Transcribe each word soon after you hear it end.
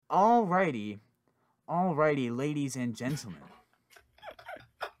Alrighty, ladies and gentlemen.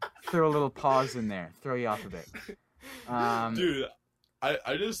 Throw a little pause in there. Throw you off a bit. Dude,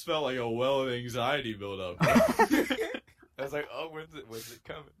 I just felt like a well of anxiety build up. I was like, oh, when's it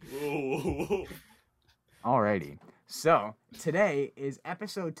coming? Whoa. Alrighty. So, today is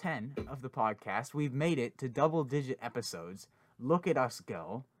episode 10 of the podcast. We've made it to double-digit episodes. Look at us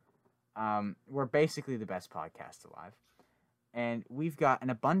go. We're basically the best podcast alive. And we've got an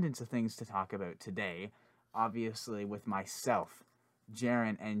abundance of things to talk about today. Obviously, with myself,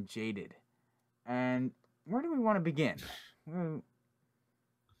 Jaren, and Jaded. And where do we want to begin?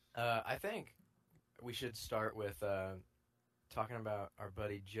 I think we should start with talking about our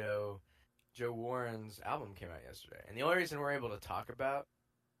buddy Joe. Joe Warren's album came out yesterday. And the only reason we're able to talk about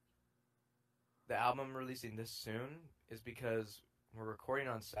the album releasing this soon is because we're recording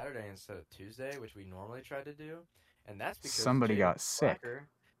on Saturday instead of Tuesday, which we normally try to do. And that's because somebody got sick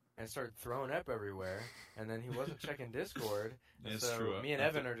and started throwing up everywhere. And then he wasn't checking Discord. That's so true. Me and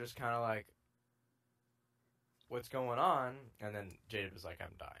Evan are just kind of like, what's going on? And then Jaded was like,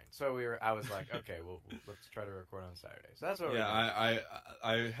 I'm dying. So I was like, okay, well, let's try to record on Saturday. So that's what we're doing.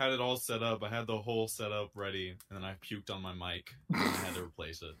 I had it all set up. I had the whole setup ready, and then I puked on my mic, and I had to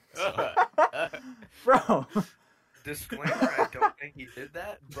replace it. So. Bro. Disclaimer, I don't think he did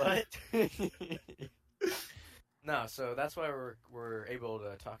that, but... No, so that's why we're able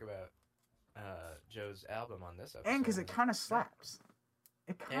to talk about Joe's album on this episode. And because it kind of slaps.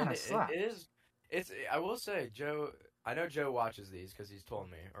 It kind of slaps. It is... I will say, Joe. I know Joe watches these because he's told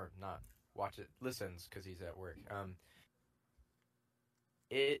me, or not watch it, listens because he's at work.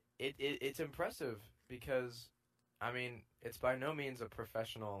 It's impressive because, I mean, it's by no means a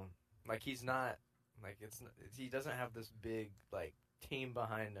professional. Like he's not like he doesn't have this big like team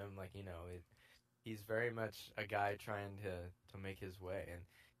behind him. Like he's very much a guy trying to make his way,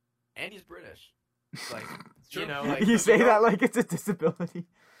 and he's British. Like like you say that like it's a disability.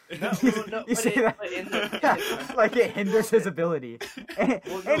 No, you say that like it hinders his ability. And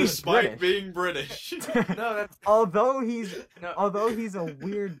he's despite British. being British. No, that's although he's a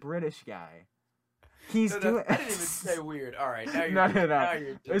weird British guy. He's doing. I didn't even say weird. All right, now you're no. Now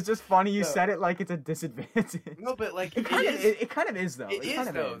you're it's just funny you said it like it's a disadvantage. No, but like it kind of is though. It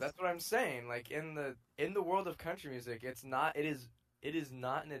is though. Is. That's what I'm saying. Like in the world of country music, it's not. It is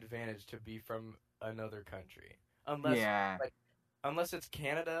not an advantage to be from another country unless it's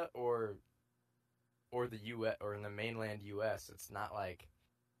Canada or the U.S. or in the mainland U.S. It's not like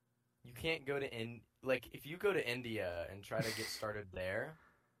you can't go to like if you go to India and try to get started there.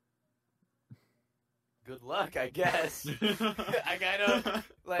 Good luck, I guess. I gotta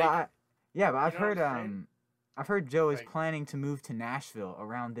like. But I've heard Joe is planning to move to Nashville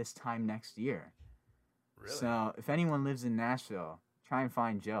around this time next year. Really? So if anyone lives in Nashville, try and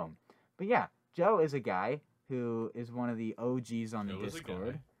find Joe. But yeah, Joe is a guy who is one of the OGs on the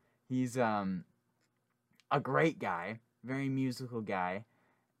Discord. He's a great guy, very musical guy,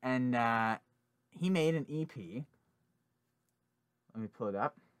 and he made an EP. Let me pull it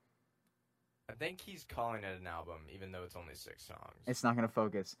up. I think he's calling it an album, even though it's only 6 songs. It's not gonna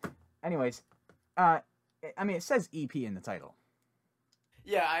focus. Anyways, I mean it says EP in the title.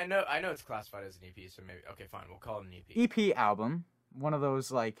 Yeah, I know it's classified as an EP, so maybe okay, fine, we'll call it an EP. EP album, one of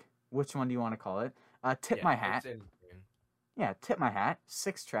those like. Which one do you want to call it? Tip My Hat. Yeah, Tip My Hat.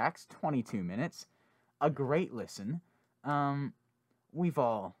 6 tracks, 22 minutes. A great listen. We've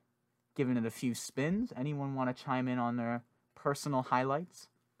all given it a few spins. Anyone want to chime in on their personal highlights?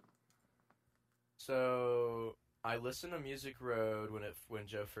 So I listened to Music Road when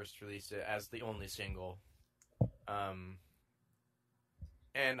Joe first released it as the only single. And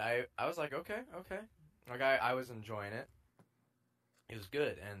I was like, okay. Like I was enjoying it. It was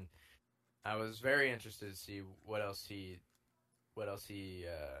good, and I was very interested to see what else he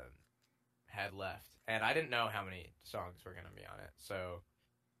had left, and I didn't know how many songs were gonna be on it. So,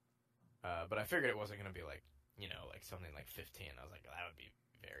 but I figured it wasn't gonna be like like something like 15. I was like, that would be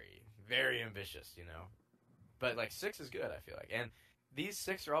very, very ambitious, But like 6 is good, I feel like, and these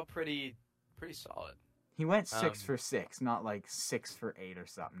 6 are all pretty solid. He went 6 for 6, not like 6 for 8 or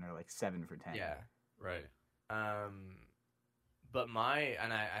something, or like 7 for 10. Yeah, right. But I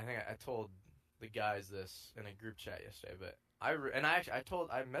think I told the guys this in a group chat yesterday, but I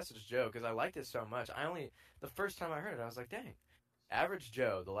messaged Joe because I liked it so much. The first time I heard it, I was like, dang, Average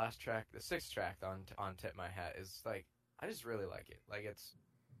Joe, the last track, the 6th track on Tip My Hat is like, I just really like it. Like it's,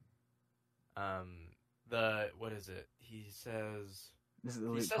 what is it? He says, this is the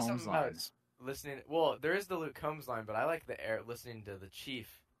Luke Combs line. Listening, well, there is the Luke Combs line, but I like listening to the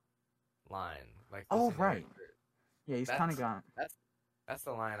Chief line. Like, oh, right. Yeah, he's kind of gone. That's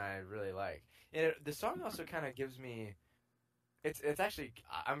the line I really like. And the song also kind of gives me. It's actually,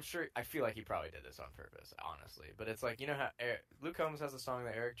 I feel like he probably did this on purpose, honestly. But it's like, you know how Luke Combs has a song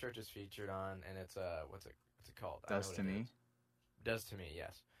that Eric Church is featured on, and it's what's it called? Does to Me. Does to Me,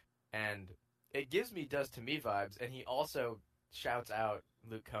 yes. And it gives me Does to Me vibes, and he also shouts out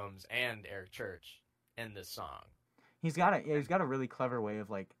Luke Combs and Eric Church in this song. He's got a really clever way of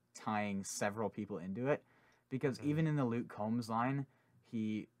like tying several people into it, because even in the Luke Combs line,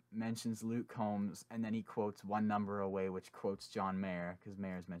 he mentions Luke Combs, and then he quotes One Number Away, which quotes John Mayer, because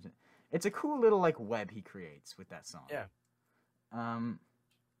Mayer's mentioned. It's a cool little like web he creates with that song. Yeah.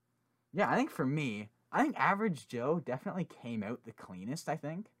 Yeah, I think for me, Average Joe definitely came out the cleanest, I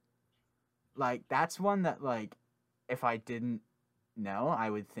think. Like, that's one that, like, if I didn't know, I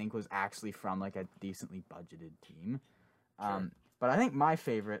would think was actually from, like, a decently budgeted team. Sure. But I think my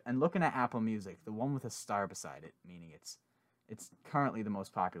favorite, and looking at Apple Music, the one with a star beside it, meaning it's currently the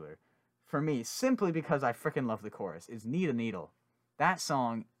most popular, for me, simply because I freaking love the chorus, is Need a Needle. That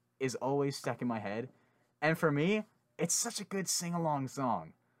song is always stuck in my head. And for me, it's such a good sing-along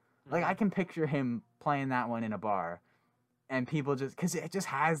song. Like, I can picture him playing that one in a bar, and people just, because it just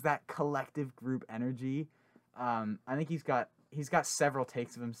has that collective group energy. I think he's got several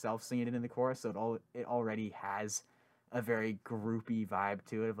takes of himself singing it in the chorus, so it already has a very groupy vibe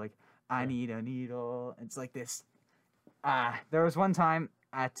to it of like, I need a needle. It's like this. There was one time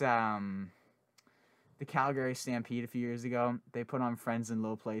at the Calgary Stampede a few years ago, they put on Friends in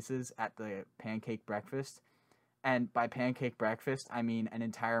Low Places at the Pancake Breakfast. And by pancake breakfast, I mean an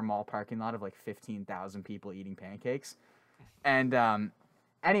entire mall parking lot of like 15,000 people eating pancakes. And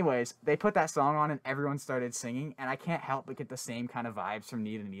anyways, they put that song on and everyone started singing. And I can't help but get the same kind of vibes from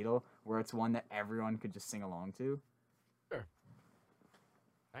Need a Needle, where it's one that everyone could just sing along to. Sure.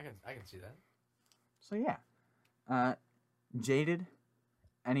 I can see that. So yeah. Jaded,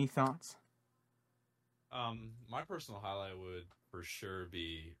 any thoughts? My personal highlight would for sure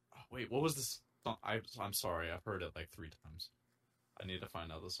be... wait, what was this song? I'm sorry, I've heard it like 3 times. I need to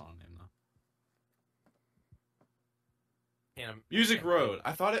find out the song name though. Music Road.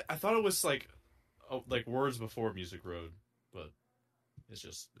 I thought it was like words before Music Road, but it's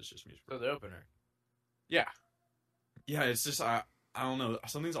just Music Road. So the opener. Yeah. It's just I don't know.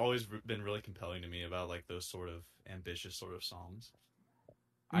 Something's always been really compelling to me about like those sort of ambitious sort of songs.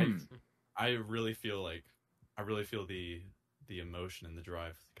 I really feel the emotion and the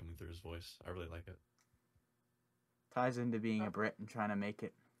drive coming through his voice. I really like it. Ties into being a Brit and trying to make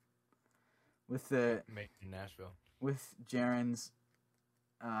it with Nashville. With Jaren's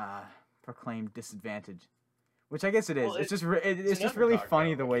proclaimed disadvantage, which I guess it is. Well, it's just really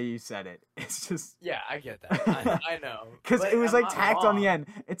funny the way you said it. It's just I get that. I know because it was like tacked on the end.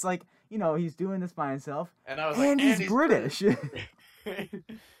 It's like, you know, he's doing this by himself, and I was and he's British.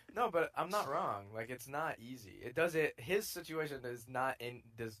 No, but I'm not wrong. Like, it's not easy. His situation is not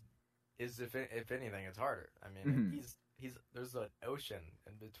if anything, it's harder. I mean, he's there's an ocean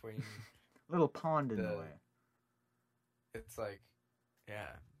in between. Little pond in the way. It's like,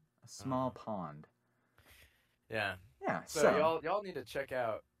 yeah, a small pond. Yeah. Yeah. So y'all need to check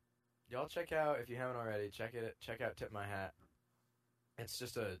out. Y'all check out, if you haven't already. Check out Tip My Hat. It's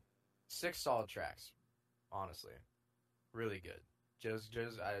just 6 solid tracks. Honestly, really good.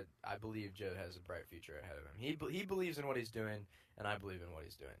 I believe Joe has a bright future ahead of him. He believes in what he's doing, and I believe in what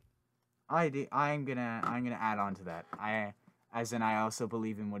he's doing. I'm gonna add on to that. I also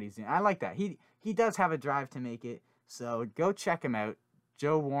believe in what he's doing. I like that. He does have a drive to make it. So go check him out.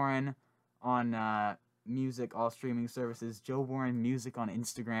 Joe Warren on music, all streaming services. Joe Warren Music on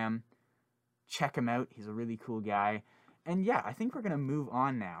Instagram. Check him out. He's a really cool guy. And yeah, I think we're gonna move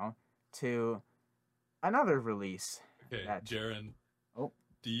on now to another release. Okay, Jaren. Oh,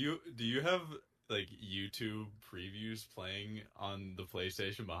 do you have like YouTube previews playing on the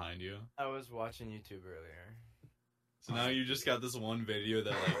PlayStation behind you? I was watching YouTube earlier. So now you just got this one video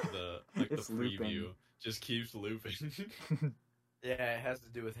that the preview looping. Just keeps looping. Yeah, it has to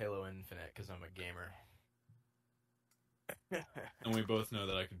do with Halo Infinite because I'm a gamer. And we both know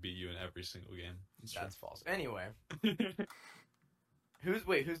that I could beat you in every single game. That's false. Anyway, who's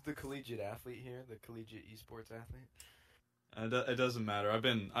the collegiate athlete here? The collegiate esports athlete? It doesn't matter.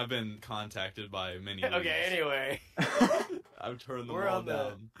 I've been contacted by many. Okay. Anyway, I've turned them all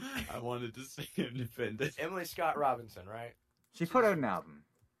down. I wanted to stay independent. Emily Scott Robinson, right? She put out an album.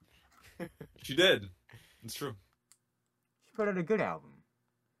 She did. It's true. She put out a good album,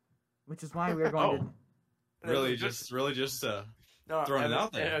 which is why we are going to. Really, just throwing it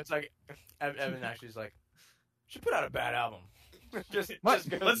out there. It's like Evan actually is like, she put out a bad album.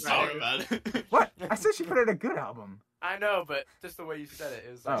 Let's talk about it. What? I said she put out a good album. I know, but just the way you said it,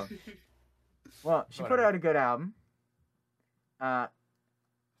 it was like... Well, she put out a good album.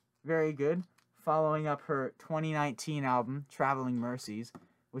 Very good. Following up her 2019 album, Traveling Mercies,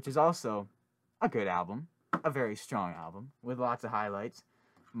 which is also a good album. A very strong album with lots of highlights.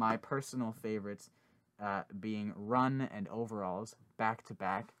 My personal favorites being Run and Overalls, back to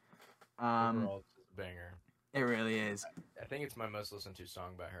back. Overalls is a banger. It really is. I think it's my most listened to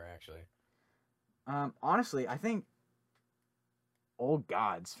song by her, actually. Honestly, I think Old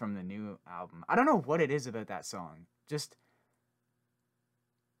Gods from the new album. I don't know what it is about that song. Just...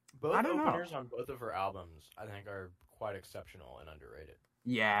 Both openers on both of her albums, I think, are quite exceptional and underrated.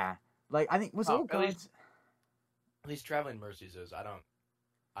 Yeah. Like, I think, Old Gods... At least Traveling Mercies is. I don't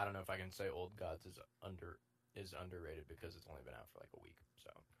know if I can say Old Gods is underrated because it's only been out for like a week. So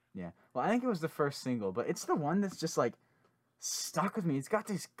yeah, well, I think it was the first single, but it's the one that's just like stuck with me. It's got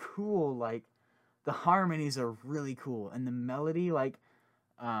this cool, like, the harmonies are really cool, and the melody, like,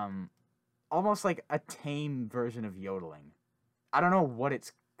 almost like a tame version of yodeling. I don't know what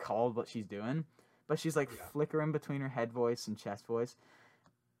it's called, what she's doing, but she's like flickering between her head voice and chest voice.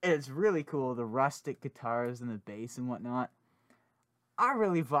 It's really cool, the rustic guitars and the bass and whatnot. I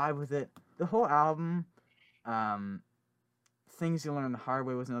really vibe with it. The whole album, Things You Learn the Hard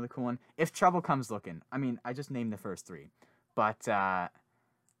Way was another cool one. If Trouble Comes Looking. I mean, I just named the first three. But, yeah.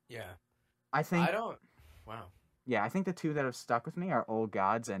 I think... Wow. Yeah, I think the two that have stuck with me are Old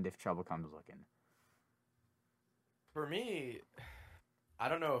Gods and If Trouble Comes Looking. For me, I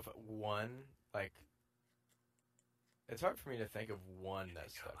don't know if one, like... It's hard for me to think of one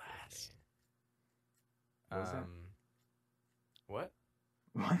that stuck with me. What?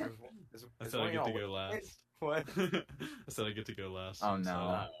 What? I said I get to go last. What? I said I get to go last. Oh,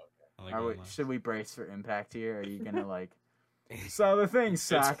 no. Last. Should we brace for impact here? Are you gonna, like... So the thing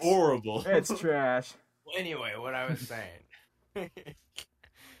sucks. It's horrible. It's trash. Well, anyway, what I was saying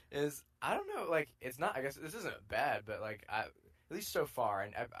is, I don't know, like, it's not, I guess this isn't bad, but, like, at least so far,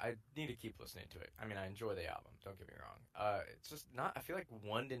 and I need to keep listening to it. I mean, I enjoy the album, don't get me wrong. It's just not, I feel like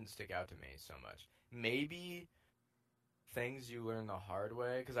one didn't stick out to me so much. Maybe Things You Learn the Hard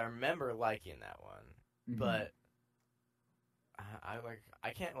Way, because I remember liking that one, but I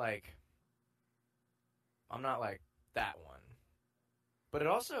can't, like, I'm not, like, that one. But it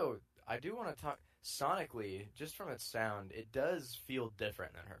also, I do want to talk, sonically, just from its sound, it does feel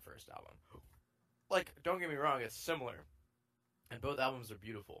different than her first album. Like, don't get me wrong, it's similar. And both albums are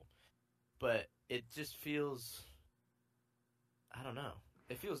beautiful. But it just feels, I don't know.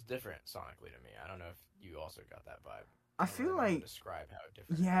 It feels different sonically to me. I don't know if you also got that vibe. I feel like... Describe how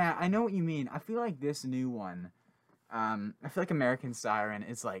different Yeah, I know what you mean. I feel like this new one, I feel like American Siren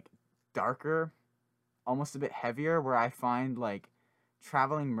is, like, darker, almost a bit heavier, where I find, like,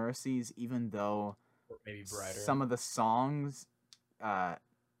 Traveling Mercies, even though maybe brighter. Some of the songs, some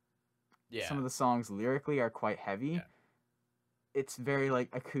of the songs lyrically are quite heavy. Yeah. It's very, like,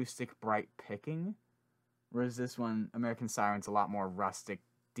 acoustic, bright picking. Whereas this one, American Siren's a lot more rustic,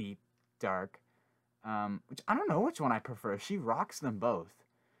 deep, dark. Which I don't know which one I prefer. She rocks them both.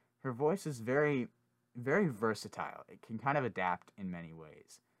 Her voice is very, very versatile. It can kind of adapt in many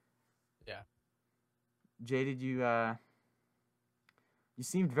ways. Yeah. Jay, did you, you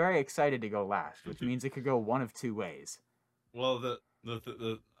seemed very excited to go last, which means it could go one of two ways. Well,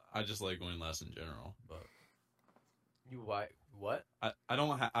 I just like going last in general, but what? I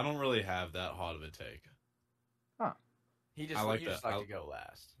don't really have that hot of a take. Huh. You just like to go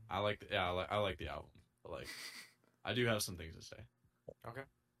last. I like the album, but like I do have some things to say. Okay.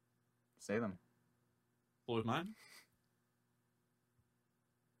 Say them. Floor's mine?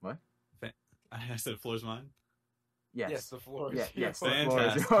 What? I said floor's mine? Yes, the floor is yours. Yes, the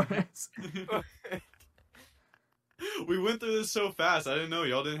floor is yours. We went through this so fast. I didn't know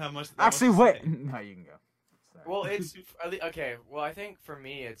y'all didn't have much. Actually, wait. No, you can go. Sorry. Well, it's okay. Well, I think for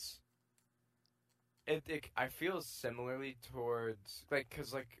me, I feel similarly towards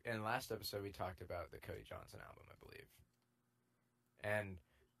because in last episode we talked about the Cody Johnson album, I believe, and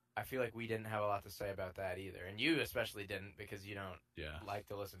I feel like we didn't have a lot to say about that either, and you especially didn't because you don't like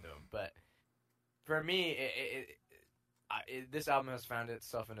to listen to him. But for me, this album has found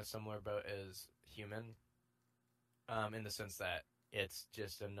itself in a similar boat as Human, in the sense that it's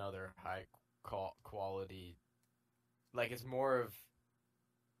just another high quality, like it's more of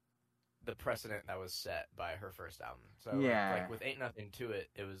the precedent that was set by her first album. So like with Ain't Nothing to It,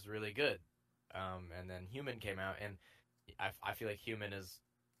 it was really good. And then Human came out, and I feel like Human is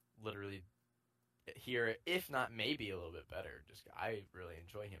literally here, if not maybe a little bit better. Just I really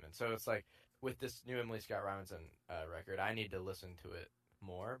enjoy Human. So it's like with this new Emily Scott Robinson record, I need to listen to it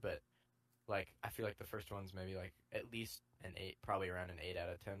more. But like I feel like the first one's maybe like at least an 8, probably around an 8 out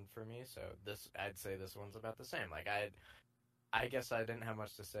of 10 for me. So I'd say this one's about the same. Like I guess I didn't have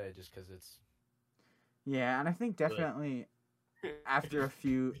much to say just because it's. Yeah, and I think definitely after a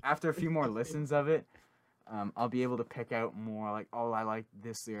few more listens of it, I'll be able to pick out more like, oh, I like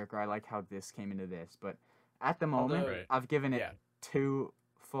this lyric, or I like how this came into this. But at the moment, I've given it 2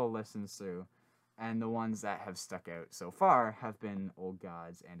 full listens through, and the ones that have stuck out so far have been Old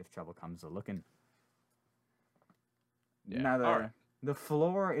Gods and If Trouble Comes a Looking. Yeah. Now the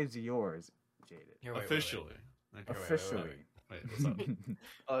floor is yours, Jaded. Here, officially. Wait. Okay. Officially. Wait,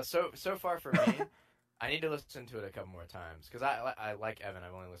 what's up? So far for me, I need to listen to it a couple more times because I like Evan.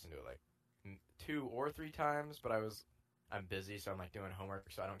 I've only listened to it like 2 or 3 times, but I'm busy, so I'm like doing homework,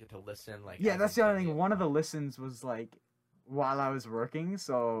 so I don't get to listen. Like that's the other thing. One of the listens was like while I was working,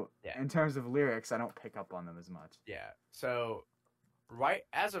 so in terms of lyrics, I don't pick up on them as much. Yeah. So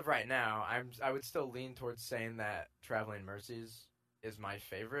as of right now, I would still lean towards saying that Traveling Mercies is my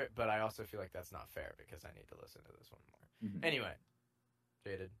favorite, but I also feel like that's not fair because I need to listen to this one more. Mm-hmm. Anyway,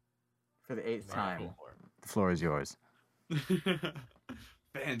 Jaded. For the 8th time, the floor is yours.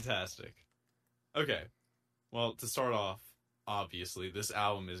 Fantastic. Okay. Well, to start off, obviously, this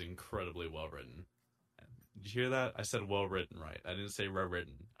album is incredibly well written. Did you hear that? I said well written, right? I didn't say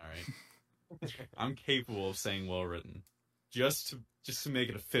written, alright? I'm capable of saying well written. Just to make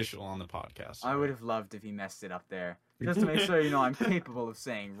it official on the podcast. I would have loved if he messed it up there. Just to make sure you know I'm capable of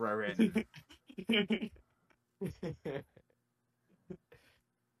saying written.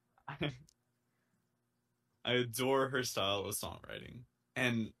 I adore her style of songwriting,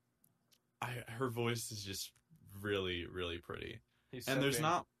 and her voice is just really, really pretty. And there's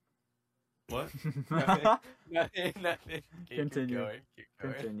not what? Nothing. Continue.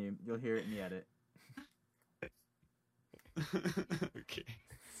 Continue. You'll hear it in the edit. Okay.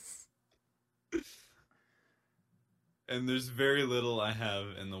 And there's very little I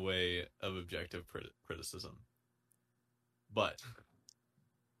have in the way of objective criticism. But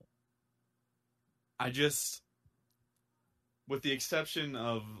I just, with the exception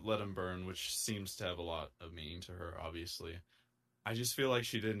of Let 'Em Burn, which seems to have a lot of meaning to her, obviously, I just feel like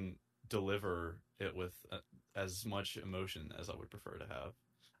she didn't deliver it with as much emotion as I would prefer to have.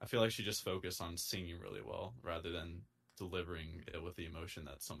 I feel like she just focused on singing really well rather than delivering it with the emotion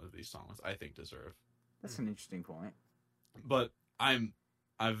that some of these songs I think deserve. That's an interesting point. But I'm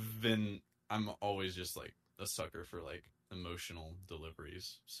always just like a sucker for like emotional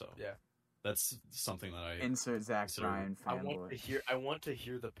deliveries. So yeah, that's something that I insert Zach Bryan fanboy. I want to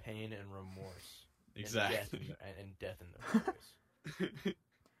hear the pain and remorse. Exactly. And death in the voice.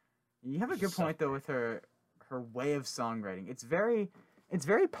 You have a good point though with her way of songwriting. It's very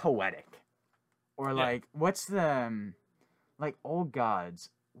poetic. Or like what's the like Old Gods?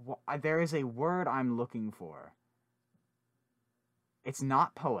 There is a word I'm looking for. It's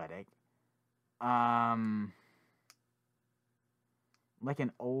not poetic. Like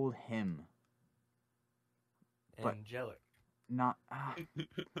an old hymn. Angelic. Not. I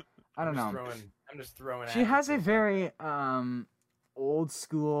don't know. I'm just throwing. She has a very old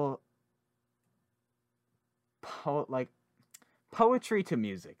school poetry to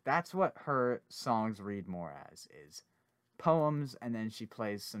music. That's what her songs read more as, is poems, and then she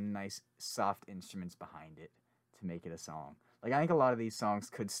plays some nice soft instruments behind it to make it a song. Like, I think a lot of these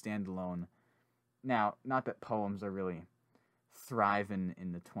songs could stand alone. Now, not that poems are really thriving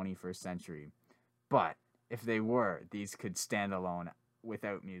in the 21st century, but if they were, these could stand alone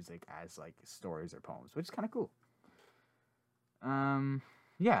without music as, like, stories or poems, which is kind of cool.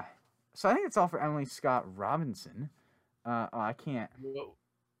 Yeah. So I think that's all for Emily Scott Robinson. I can't.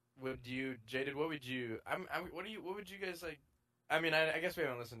 Jaded? What would you guys like? I mean, I guess we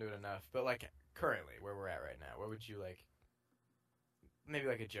haven't listened to it enough, but like currently, where we're at right now, what would you like? Maybe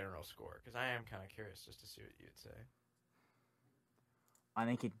like a general score, because I am kind of curious just to see what you'd say. I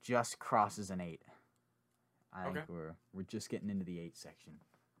think it just crosses an 8. I think we're just getting into the 8 section.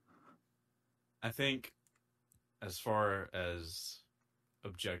 I think, as far as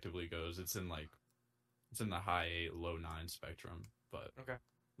objectively goes, it's in the high 8, low 9 spectrum. But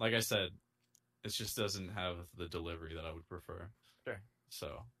like I said, it just doesn't have the delivery that I would prefer. Sure.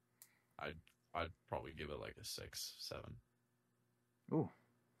 So, I'd probably give it like a 6, 7. Ooh,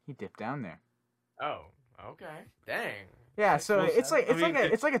 he dipped down there. Oh, okay. Dang. Yeah, so it's like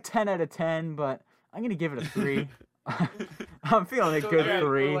a 10 out of 10, but I'm gonna give it a 3. I'm feeling a good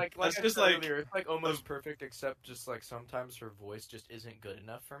 3. Like that's just earlier, it's like almost perfect, except just like sometimes her voice just isn't good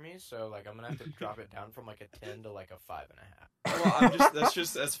enough for me. So like I'm gonna have to drop it down from like a 10 to like a 5.5. Well, that's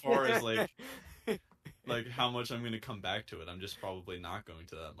just as far as like like how much I'm gonna come back to it. I'm just probably not going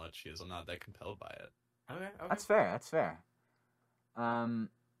to that much because I'm not that compelled by it. Okay. That's fair.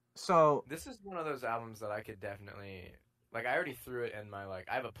 So this is one of those albums that I could definitely like. I already threw it in my like.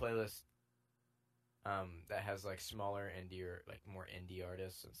 I have a playlist that has like smaller indie or like more indie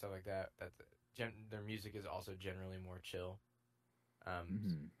artists and stuff like that. Their music is also generally more chill.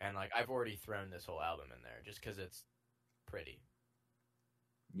 And like I've already thrown this whole album in there just because it's pretty.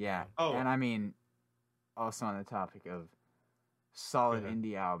 Yeah. Oh. And I mean, also on the topic of solid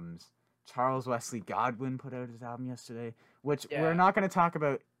indie albums, Charles Wesley Godwin put out his album yesterday, which we're not going to talk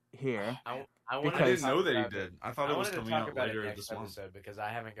about here. I didn't know that he did. I thought it was coming out later this month. Because I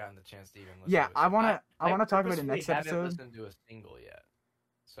haven't gotten the chance to even listen. Yeah, to it. I want to talk about it next episode. I haven't listened to a single yet.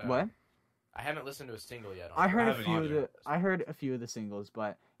 So what? I haven't listened to a single yet. I heard a few of the singles,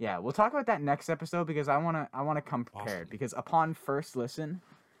 but yeah, we'll talk about that next episode because I wanna come prepared because upon first listen,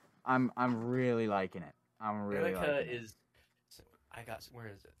 I'm really liking it. I'm really liking it. Where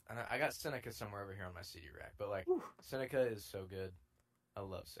is it? And I got Seneca somewhere over here on my CD rack, but like Seneca is so good. I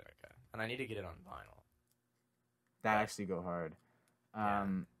love Seneca, and I need to get it on vinyl. That actually go hard.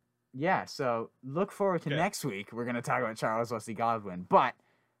 Yeah. So look forward to next week. We're gonna talk about Charles Wesley Godwin, but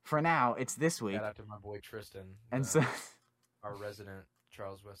for now, it's this week. Shout out to my boy Tristan, and so our resident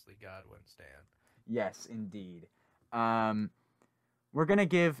Charles Wesley Godwin stan. Yes, indeed. We're gonna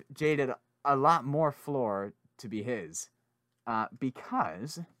give Jaded a lot more floor to be his,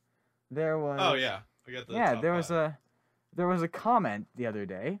 because there was. Oh yeah, we got the there was a comment the other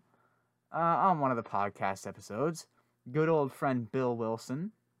day, on one of the podcast episodes. Good old friend Bill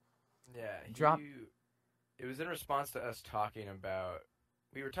Wilson. Yeah, it was in response to us talking about.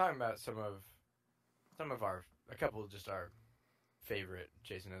 We were talking about a couple of just our favorite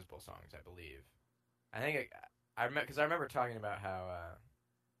Jason Isbell songs, I believe. I remember talking about how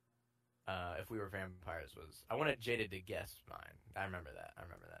If We Were Vampires was. I wanted Jaded to guess mine. I remember that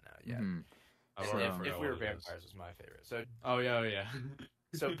now. Yeah. Mm-hmm. If We Were Vampires was my favorite. So. Oh yeah.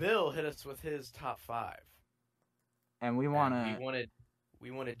 So Bill hit us with his top 5, and we wanted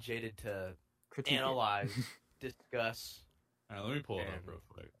Jaded to critique analyze, discuss. All right, let me pull it up real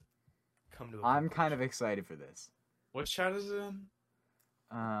quick. I'm kind of excited for this. What chat is it in?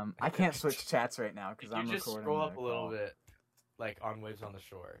 I can't switch chats right now because I'm recording. Just scroll up a little bit, like on Waves on the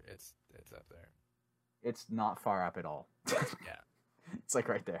Shore. It's up there. It's not far up at all. Yeah, it's like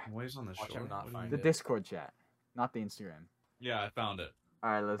right there. Waves on the Shore. Watch him not find the Discord chat, not the Instagram. Yeah, I found it. All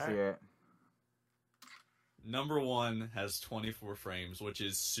right, let's hear it. Number 1 has 24 frames, which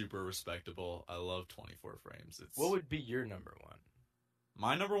is super respectable. I love 24 frames. What would be your number 1?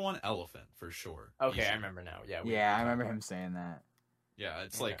 My number 1, Elephant, for sure. Okay, I remember now. Yeah. I remember him saying that. Yeah,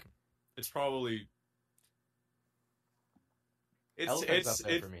 it's like, it's probably... Elephant's up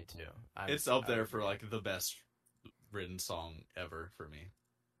there for me, too. It's up there for, like, the best written song ever for me.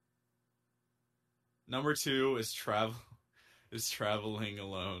 Number 2 is Traveling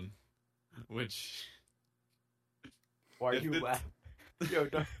Alone, which... Why are you laughing? Yo,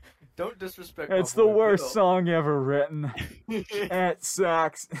 don't disrespect. It's the worst song ever written. It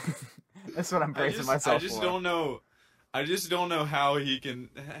sucks. That's what I'm bracing myself for. I just don't know how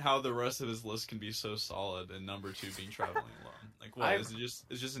how the rest of his list can be so solid, and number 2 being Traveling Alone. Like, what is it?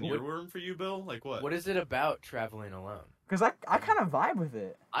 It's just an earworm for you, Bill? Like what? What is it about Traveling Alone? Because I kind of vibe with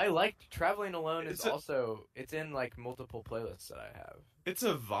it. I liked Traveling Alone. It's in like multiple playlists that I have. It's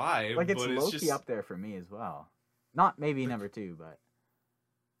a vibe. Like it's low-key up there for me as well. Not maybe number 2, but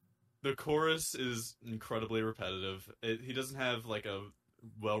the chorus is incredibly repetitive. He doesn't have like a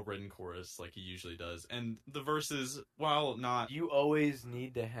well-written chorus like he usually does, and the verses, while not... You always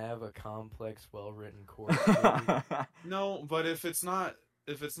need to have a complex, well-written chorus. No, but if it's not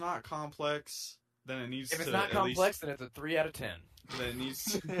complex, then it needs to... If it's not complex, then it's a 3 out of 10. Then it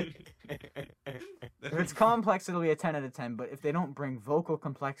needs If it's complex, it'll be a 10 out of 10, but if they don't bring vocal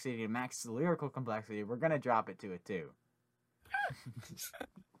complexity to max the lyrical complexity, we're gonna drop it to a 2.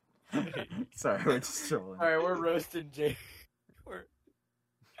 Sorry, we're just trolling. Alright, we're roasting Jay.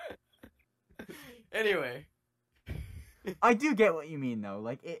 Anyway. I do get what you mean, though.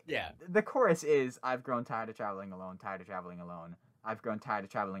 Like, the chorus is, I've grown tired of traveling alone, tired of traveling alone. I've grown tired of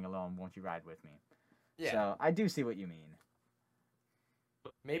traveling alone, won't you ride with me? Yeah. So, I do see what you mean.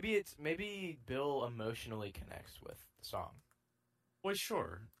 Maybe Bill emotionally connects with the song. Well,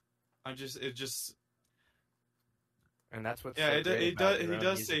 sure. And that's what's he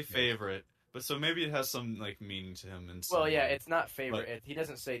does say favorite, but so maybe it has some like meaning to him. Well, yeah, it's not favorite. He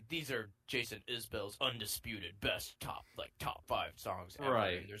doesn't say these are Jason Isbell's undisputed best top 5 songs ever.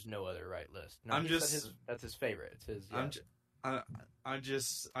 Right. There's no other right list. No, that's his favorite. It's his. Yeah. I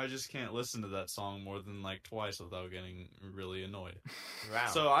just can't listen to that song more than like twice without getting really annoyed. Wow.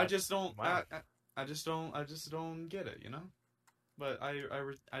 So I just don't. Wow. I just don't get it, you know. But I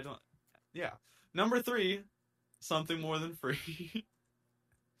don't. Yeah. Number 3, Something More Than Free,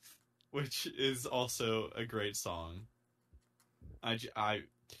 which is also a great song.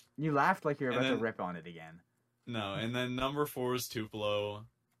 You laughed like you were about to rip on it again. No, and then number 4 is Tupelo,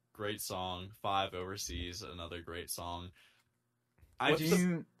 great song. 5, Overseas, another great song.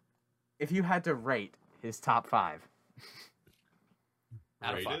 If you had to rate his top 5,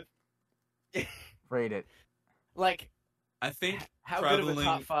 out of 5. Rate it. Like, I think how good of a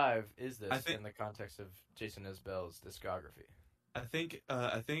top 5 is this in the context of Jason Isbell's discography? I think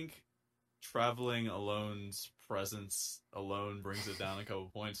Traveling Alone's presence alone brings it down a couple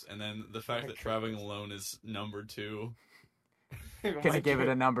points, and then the fact that Traveling Alone is number 2. Gonna give it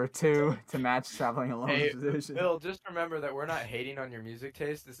a number 2 to match Traveling Alone's position. Bill, just remember that we're not hating on your music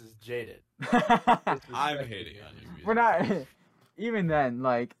taste. This is jaded. I'm hating on your music. We're not. Even then,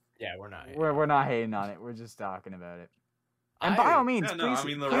 like. Yeah, we're not. We're not hating on it. We're just talking about it. And by all means, please. I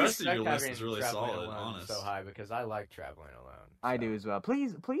mean, the rest of your list is really solid. Honest. So high because I like Traveling Alone. So. I do as well.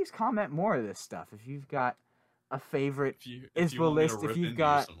 Please comment more of this stuff. If you've got a favorite Isbell list, if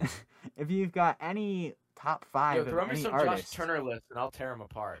you've got any top 5 throw of me any some artist. Josh Turner lists and I'll tear them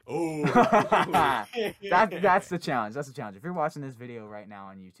apart. Oh, that's the challenge. That's the challenge. If you're watching this video right now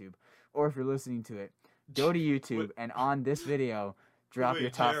on YouTube, or if you're listening to it, go to YouTube and on this video, drop your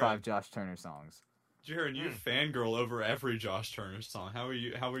top 5 Josh Turner songs. Jaron, you fangirl over every Josh Turner song. How are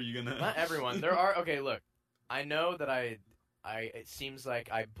you gonna? Not everyone. There are. Okay, look. I know that it seems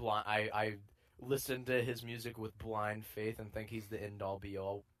like I listen to his music with blind faith and think he's the end all be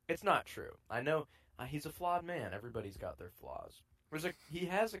all. It's not true. I know he's a flawed man. Everybody's got their flaws. He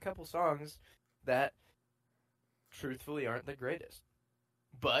has a couple songs that, truthfully, aren't the greatest,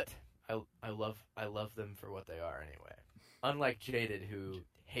 but I love them for what they are anyway. Unlike Jaded, who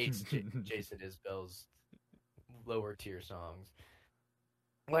hates Jason Isbell's lower tier songs.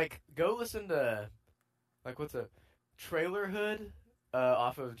 Like, go listen to, like, what's a Trailerhood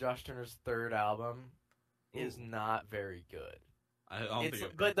off of Josh Turner's 3rd album is not very good. I don't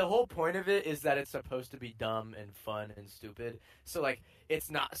think but the whole point of it is that it's supposed to be dumb and fun and stupid. So, like, it's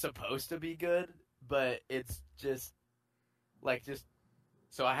not supposed to be good, but it's just,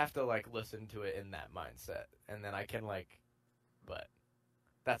 so I have to, like, listen to it in that mindset. And then I can, like, but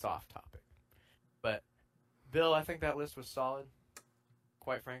that's off topic. But, Bill, I think that list was solid,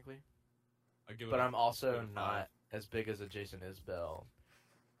 quite frankly. I'm also not as big as a Jason Isbell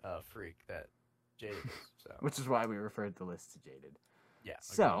freak that Jaded is. So. Which is why we referred the list to Jaded. Yeah.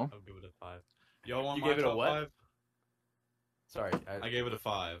 I'll give it a 5. Y'all want you my gave it top a what? 5? Sorry. I gave it a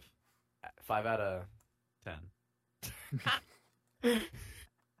 5. 5 out of 10.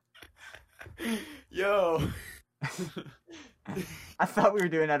 Yo. I thought we were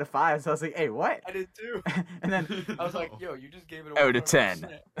doing out of 5, so I was like, hey, what? I did too. And then I was like, yo, you just gave it a out of 10.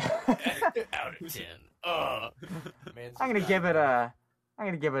 Out of 10. I'm gonna give it a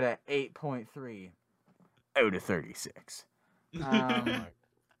 8.3 out of 36.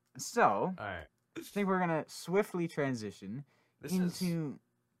 So, all right. I think we're gonna swiftly transition into. You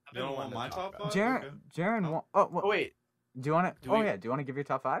don't want my top 5? Jaron. Wait. Do you want to? Do you want to give your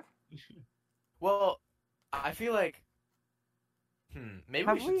top 5? Well, I feel like. Maybe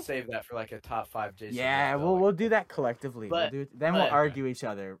we should save that for like a top 5 Jason. Yeah, we'll do that collectively. We'll argue each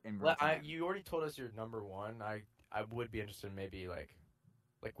other in real time. You already told us your number 1. I would be interested in maybe like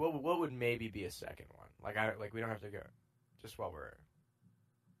what would maybe be a second one? Like we don't have to go. Just while we're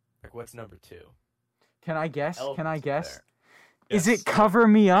like, what's number 2? Can I guess? Yes. Is it Cover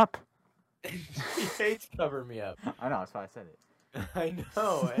Me Up? He hates Cover Me Up. I know, that's why I said it. I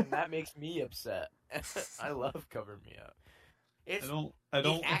know, and that makes me upset. I love Cover Me Up. I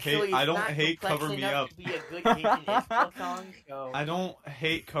don't hate Cover Me Up. I don't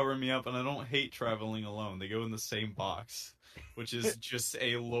hate Cover Me Up, and I don't hate Traveling Alone. They go in the same box, which is just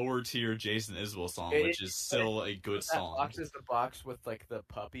a lower tier Jason Isbell song, which is still a good song. That box is the box with like the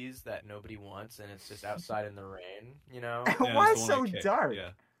puppies that nobody wants, and it's just outside in the rain. You know? Why so dark? Yeah.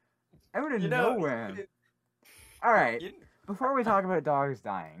 Out of nowhere. All right. Before we talk about dogs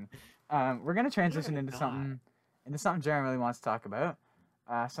dying, we're gonna transition into something Jaron really wants to talk about.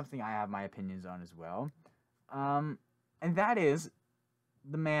 Something I have my opinions on as well. And that is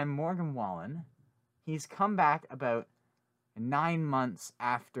the man Morgan Wallen. He's come back about 9 months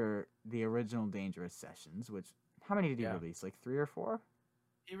after the original Dangerous Sessions, which, how many did he release? Like 3 or 4?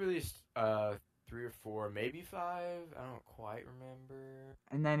 He released 3 or 4, maybe 5. I don't quite remember.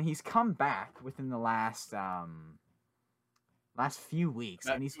 And then he's come back within the last last few weeks,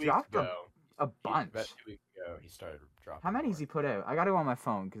 About and he's 2 weeks dropped ago, a bunch. About 2 weeks ago, he started dropping. How many more. has he put out? I gotta go on my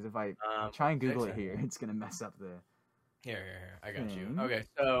phone because if I try and Google it here, it's gonna mess up the. Here. I got you. thing. Okay,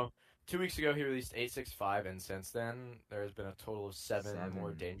 so 2 weeks ago he released 865, and since then there has been a total of seven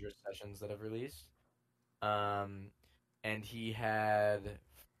more Dangerous Sessions that have released. And he had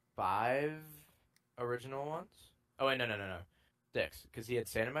 5 original ones. Oh wait, no, 6, because he had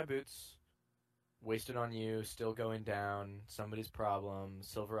Sand in My Boots, Wasted on You, Still Going Down, Somebody's Problem,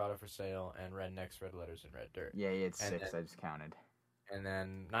 Silverado for Sale, and Rednecks, Red Letters, and Red Dirt. Yeah, he had 6. I just counted. And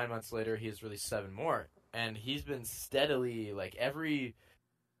then 9 months later, he has released 7 more, and he's been steadily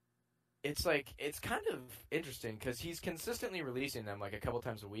it's kind of interesting because he's consistently releasing them like a couple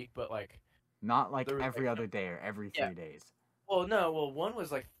times a week, but like not like every other day or every 3 days. Well, no, one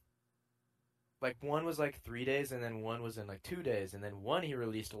was like 3 days, and then one was in like 2 days, and then one he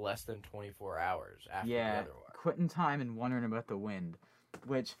released less than 24 hours after the other one. Quitting Time and Wondering About the Wind,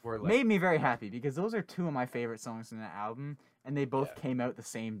 which Like, made me very happy because those are 2 of my favorite songs in the album, and they both came out the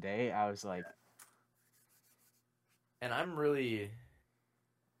same day. I was like, and I'm really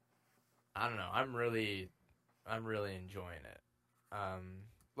enjoying it.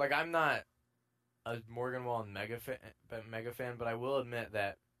 Like I'm not a Morgan Wallen mega fan, but I will admit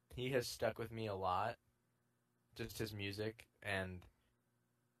that he has stuck with me a lot, just his music, and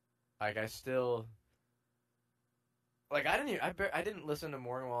like I still like I didn't listen to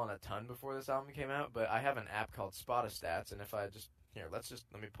Morgan Wallen a ton before this album came out, but I have an app called Spotistats, and if I just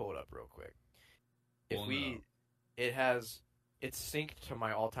let me pull it up real quick. It's synced to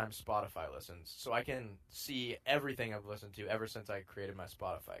my all-time Spotify listens, so I can see everything I've listened to ever since I created my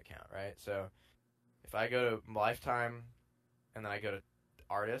Spotify account, right? So if I go to Lifetime and then I go to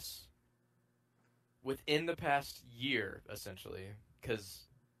artists, within the past year, essentially, because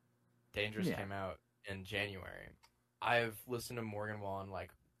Dangerous came out in January, I've listened to Morgan Wallen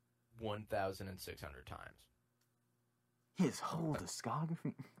like 1,600 times. His whole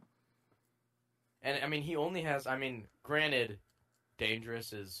discography. And, I mean, he only has, granted,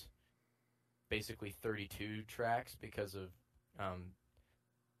 Dangerous is basically 32 tracks because of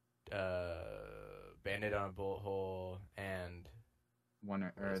Band-Aid on a Bullet Hole and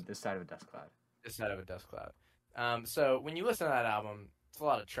This Side of a Dust Cloud. This Side of a Dust Cloud. So when you listen to that album, it's a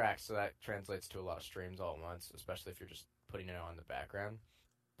lot of tracks, so that translates to a lot of streams all at once, especially if you're just putting it on the background.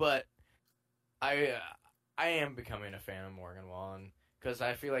 But I am becoming a fan of Morgan Wallen because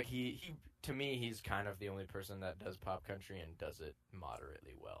I feel like he to me, he's kind of the only person that does pop country and does it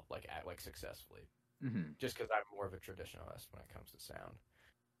moderately well, like successfully. Mm-hmm. Just because I'm more of a traditionalist when it comes to sound,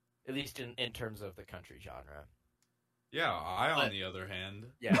 at least in terms of the country genre. Yeah, on the other hand.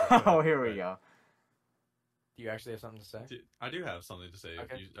 Yeah. Oh, here we go. Do you actually have something to say? I do have something to say.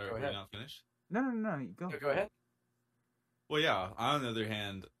 Okay, Are we not finished? No, go. Go ahead. Well, yeah, I, on the other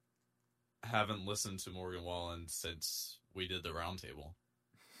hand, haven't listened to Morgan Wallen since we did the roundtable.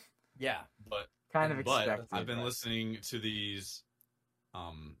 Yeah, but expected. I've been listening to these,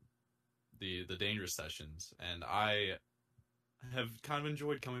 the Dangerous Sessions, and I have kind of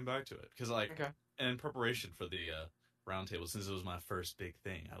enjoyed coming back to it because, in preparation for the roundtable, since it was my first big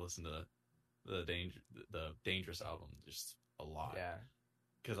thing, I listened to the Dangerous album just a lot. Yeah,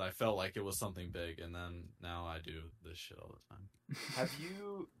 because I felt like it was something big, and then now I do this shit all the time.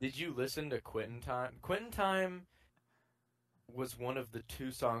 Did you listen to Quittin' Time? Quittin' Time was one of the 2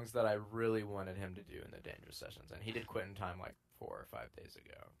 songs that I really wanted him to do in the Dangerous Sessions, and he did Quittin' Time like 4 or 5 days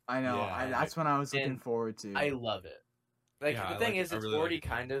ago. I know, that's when I was looking forward to. I love it. The thing is, it's really already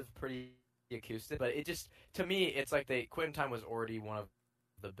kind of pretty acoustic, but it just, to me, it's like Quittin' Time was already one of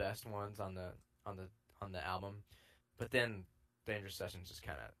the best ones on the album, but then Dangerous Sessions just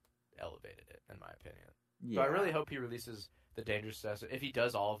kind of elevated it, in my opinion. Yeah. So I really hope he releases the Dangerous Sessions. If he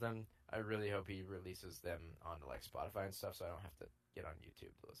does all of them, I really hope he releases them onto like Spotify and stuff, so I don't have to get on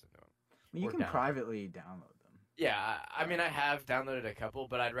YouTube to listen to them. Well, you can privately download them. Yeah, I mean, I have downloaded a couple,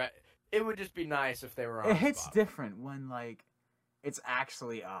 but it would just be nice if they were on It hits Spotify. different when like it's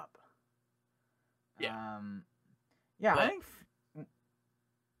actually up. Yeah. Yeah, but, I think.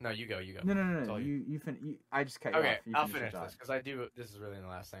 No, you go. No. I just cut you off. Okay, I'll finish this because this is really the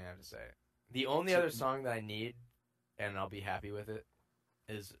last thing I have to say. The only other song that I need, and I'll be happy with it,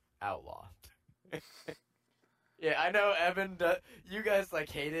 is Outlaw. Yeah, I know, Evan. You guys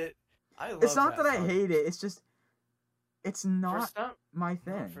hate it. I love. It's not that song. I hate it. It's just, it's not my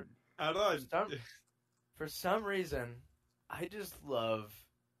thing. For some reason, I just love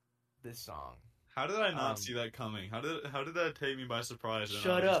this song. How did I not see that coming? How did that take me by surprise?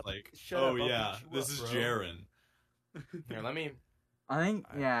 Shut up! Shut up! Yeah, this is Jaren. Here, let me. I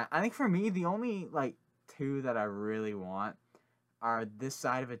think for me the only 2 that I really want are This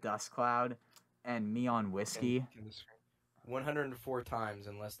Side of a Dust Cloud and Me on Whiskey. 104 times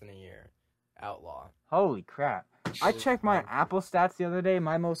in less than a year. Outlaw. Holy crap. I checked my Apple stats the other day.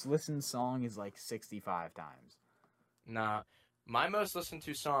 My most listened song is like 65 times. Nah. My most listened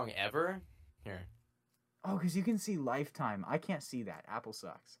to song ever? Here. Oh, because you can see lifetime. I can't see that. Apple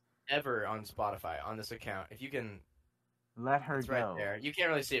sucks. Ever on Spotify, on this account. If you can... Let Her it's Go. right there. You can't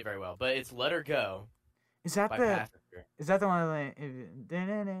really see it very well, but it's Let Her Go. Is that the one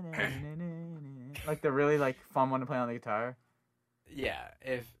like the really like fun one to play on the guitar? Yeah,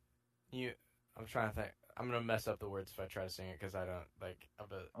 I'm trying to think. I'm gonna mess up the words if I try to sing it because I don't like.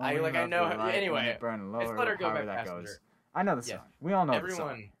 I know. Anyway, it's Let Her Go by Passenger. I know the song. We all know the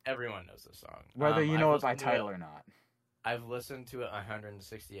song. Everyone knows the song. Whether you know it by title or not. I've listened to it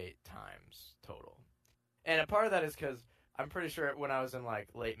 168 times total, and a part of that is because I'm pretty sure when I was in like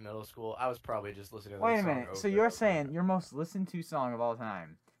late middle school, I was probably just listening to the song. Wait a minute. So you're saying your most listened to song of all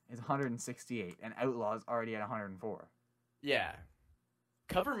time is 168, and Outlaw is already at 104? Yeah.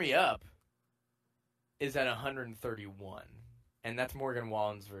 Cover Me Up is at 131, and that's Morgan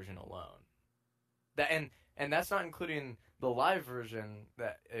Wallen's version alone. And that's not including the live version,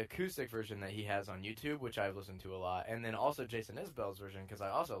 that acoustic version that he has on YouTube, which I've listened to a lot, and then also Jason Isbell's version because I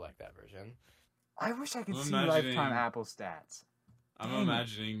also like that version. I wish I could see lifetime Apple stats. I'm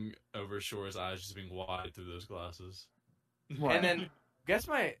imagining Overshore's eyes just being wide through those glasses. What? And then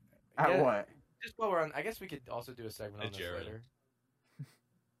what? Just while we're on, I guess we could also do a segment on this later.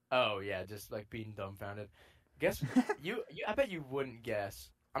 Oh yeah, just like being dumbfounded. Guess I bet you wouldn't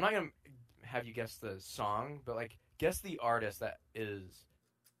guess. I'm not gonna have you guess the song, but like guess the artist that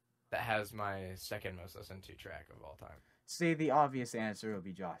has my second most listened to track of all time. See, the obvious answer would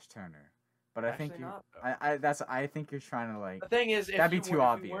be Josh Turner, but I think I think you're trying to like. The thing is, that'd be too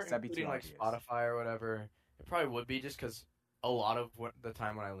obvious. That'd be too obvious. Like Spotify or whatever, it probably would be just because a lot of the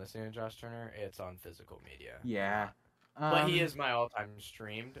time when I listen to Josh Turner, it's on physical media. Yeah. But he is my all-time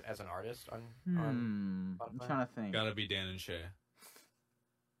streamed as an artist on Spotify. I'm trying to think. Gotta be Dan and Shay.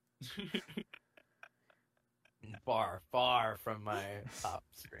 Far from my top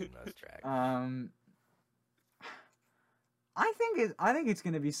stream most track. I think it's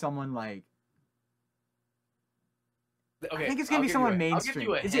gonna be someone like. Okay, I think it's gonna be someone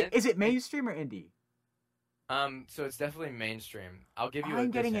mainstream. Is it mainstream or indie? So it's definitely mainstream. I'll give you.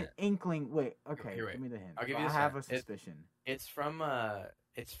 I'm getting an inkling. Wait, okay. Here, give me the hint. I'll give you. I have a suspicion. It's from a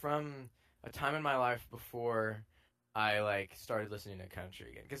time in my life before I like started listening to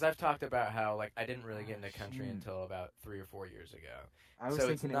country again. Because I've talked about how like I didn't really get into country until about 3 or 4 years ago. I was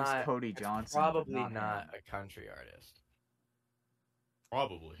thinking it was Cody Johnson. It's probably not a country artist.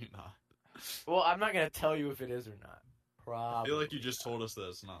 Probably not. Well, I'm not gonna tell you if it is or not. Probably. I feel like you just told us that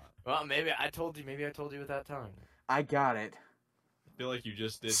it's not. Well, maybe I told you. Maybe I told you without telling you. I got it. I feel like you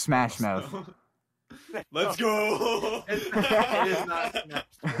just did. Smash Mouth. Let's go. It is not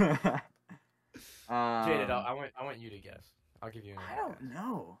Smash Mouth. Jaded, I want you to guess. I'll give you.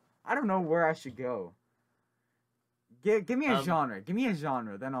 I don't know where I should go. Give me a genre. Give me a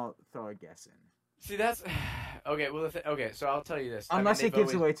genre, then I'll throw a guess in. See, that's okay. Well, so I'll tell you this. Unless it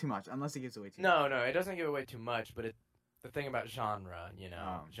gives away too much. No, it doesn't give away too much. But the thing about genre,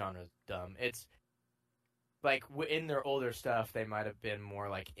 genre's dumb. It's like in their older stuff, they might have been more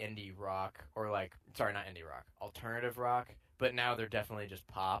like indie rock or not indie rock, alternative rock. But now they're definitely just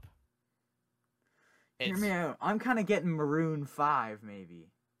pop. Hear me out. I'm kind of getting Maroon 5, maybe.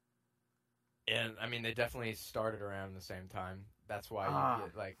 And I mean, they definitely started around the same time. That's why you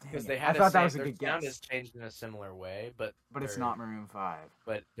get like because they had. I thought that was a good guess. Their sound has changed in a similar way, but it's not Maroon 5.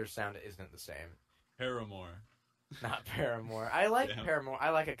 But their sound isn't the same. Paramore. Not Paramore. I like Paramore. I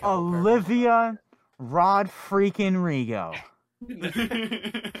like a couple. Olivia Rodrigo.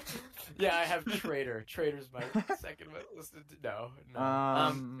 Yeah, I have Traitor. Traitor's my second most listened to. No.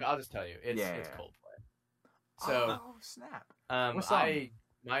 I'll just tell you, it's Coldplay. So snap.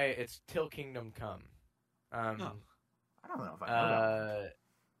 It's Till Kingdom Come. I don't know if I know that.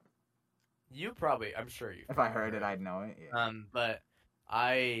 You probably, I'm sure you. If I heard it, I'd know it. Yeah. But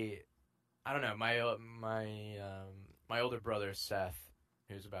I don't know. My older brother Seth,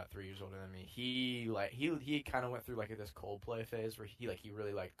 who's about 3 years older than me, he kind of went through like this Coldplay phase where he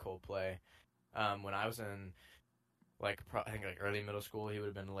really liked Coldplay. When I was in I think early middle school, he would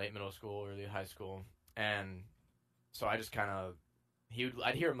have been late middle school, early high school, and so I just kind of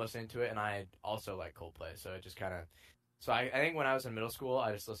I'd hear him listening to it, and I also like Coldplay, so it just kind of. So I think when I was in middle school,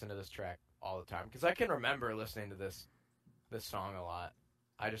 I just listened to this track all the time because I can remember listening to this song a lot.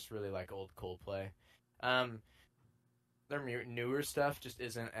 I just really like old Coldplay. Their newer stuff just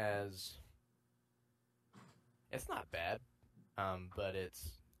isn't as. It's not bad. but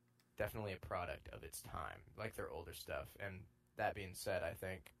it's definitely a product of its time, like their older stuff. And that being said, I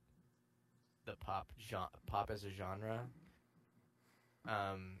think the pop as a genre,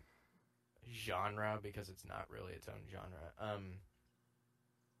 because it's not really its own genre,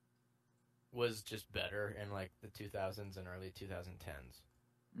 was just better in like the 2000s and early 2010s.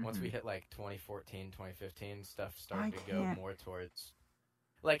 Once we hit like 2014, 2015, stuff started to go more towards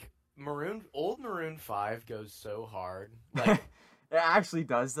like old Maroon 5 goes so hard. Like it actually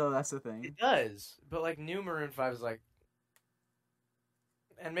does though, that's the thing. It does. But like new Maroon 5 is like,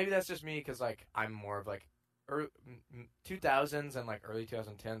 and maybe that's just me because like I'm more of like 2000s and like early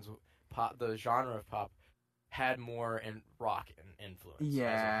 2010s pop. The genre of pop had more in rock influence.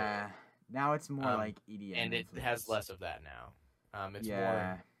 Yeah. Now it's more like EDM, and it has less of that now. It's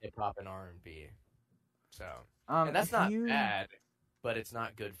more hip hop and R&B. So, and that's not bad, but it's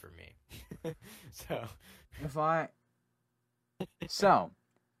not good for me. So,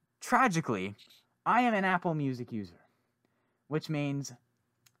 tragically, I am an Apple Music user, which means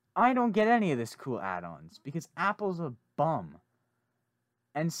I don't get any of this cool add-ons because Apple's a bum.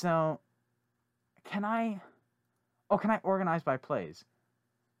 And so, can I organize by plays?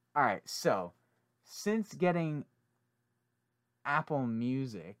 All right, so since getting Apple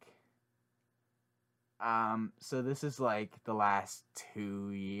Music, so this is like the last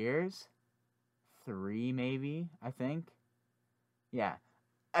 2 years, 3 maybe, I think. Yeah,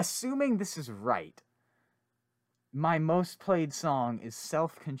 assuming this is right, my most played song is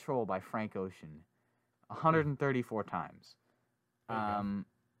Self-Control by Frank Ocean, 134 times.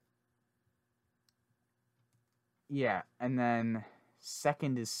 Yeah, and then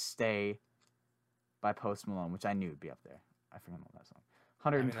second is Stay by Post Malone, which I knew would be up there. I forgot about that song.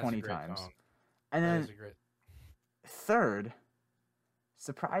 120 times. Song. And then third,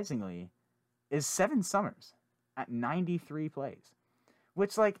 surprisingly, is Seven Summers at 93 plays.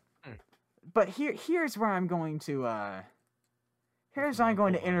 Which like but here's where I'm going to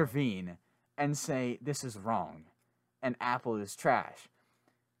intervene and say this is wrong and Apple is trash.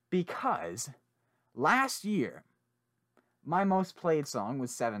 Because last year my most played song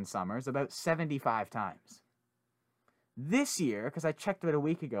was Seven Summers about 75 times. This year, because I checked it a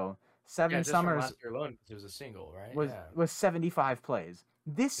week ago, Seven Summers last year alone, it was a single, right? Was 75 plays.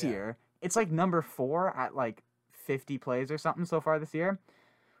 This year, it's like number 4 at like 50 plays or something so far this year,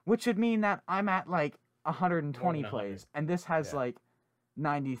 which would mean that I'm at like 120 plays, and this has like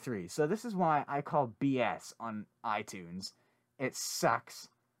 93. So this is why I call BS on iTunes. It sucks.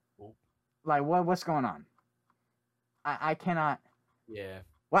 Oop. Like what's going on? I cannot. Yeah.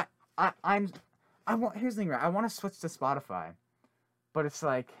 What? Here's the thing, right? I want to switch to Spotify, but it's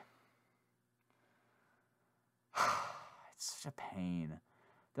like it's such a pain.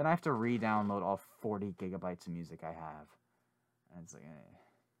 Then I have to re-download all 40 gigabytes of music I have, and it's like.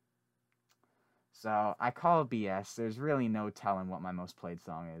 So I call it BS. There's really no telling what my most played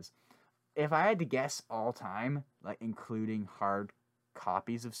song is. If I had to guess all time, like including hard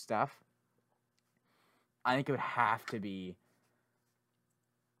copies of stuff, I think it would have to be.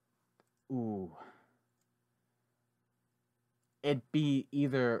 It'd be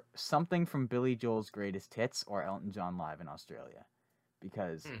either something from Billy Joel's Greatest Hits or Elton John Live in Australia.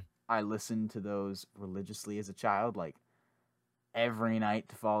 Because I listened to those religiously as a child, like every night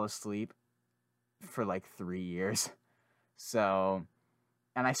to fall asleep for like 3 years. So,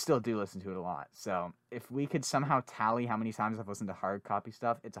 and I still do listen to it a lot. So if we could somehow tally how many times I've listened to hard copy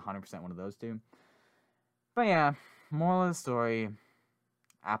stuff, it's 100% one of those two. But yeah, moral of the story,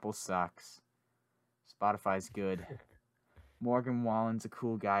 Apple sucks. Spotify's good. Morgan Wallen's a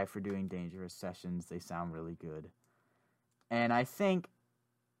cool guy for doing Dangerous Sessions. They sound really good. And I think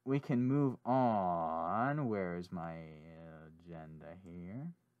we can move on. Where is my agenda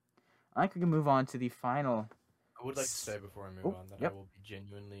here? I think we can move on to the final. I would like to say before I move on that I will be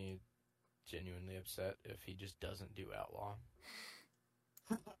genuinely upset if he just doesn't do Outlaw.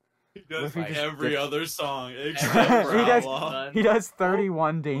 He does like every other song except for Outlaw. He does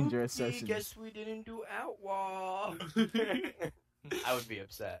 31 Dangerous Sessions. Guess we didn't do Outlaw. I would be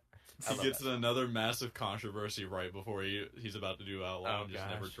upset. He gets in another massive controversy right before he's about to do Outlaw and just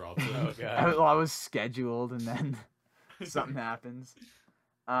never drops it. I was scheduled and then something happens.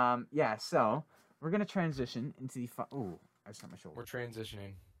 Yeah, so we're going to transition into the... I just got my shoulder. We're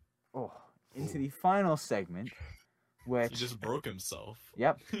transitioning. Into the final segment, which... He just broke himself.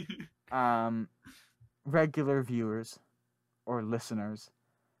 Yep. Regular viewers or listeners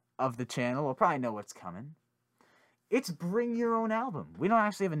of the channel will probably know what's coming. It's Bring Your Own Album. We don't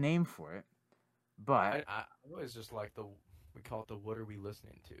actually have a name for it, but... I always just like we call it the What Are We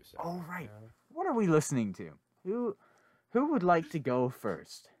Listening To? So, right. What are we listening to? Who would like to go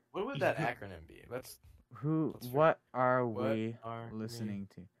first? What would that acronym be? What are we listening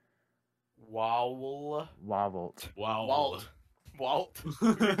to? Wowle. Wobbled. Walt.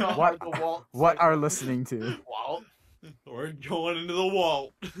 What are listening to? Walt. We're going into the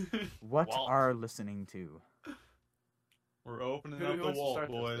Walt. What are listening to? We're opening up the Walt,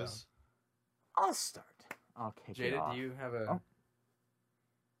 boys. I'll start. I'll kick it off. Jada, do you have a... Oh.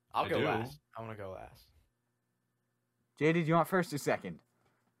 I'll go last. I want to go last. Jada, do you want first or second?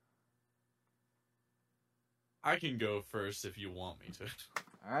 I can go first if you want me to.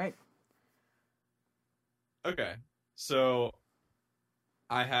 All right. Okay. So,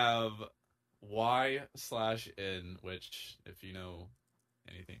 I have Y/N, which, if you know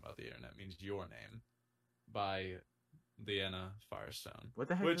anything about the internet, means your name, by Leanna Firestone. What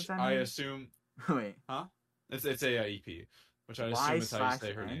the heck which does that I mean? assume... Wait. Huh? It's a EP, which I assume is how you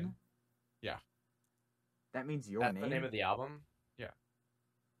say her name. Yeah. That means your That's name? the name of the album? Yeah.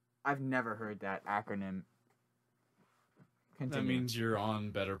 I've never heard that acronym. Continue. That means you're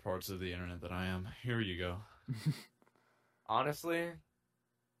on better parts of the internet than I am. Here you go. Honestly,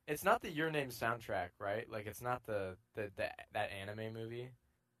 it's not the Your Name soundtrack, right? Like, it's not that anime movie?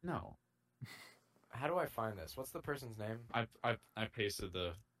 No. How do I find this? What's the person's name? I pasted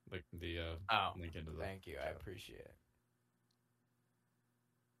the link into the... Thank you, I appreciate it.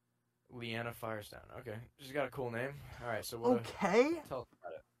 Leanna Firestone. Okay, she's got a cool name. All right, so what? Okay. Tell us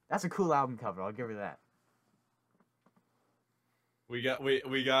about it. That's a cool album cover. I'll give her that. We got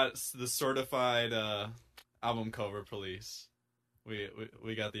the certified album cover police.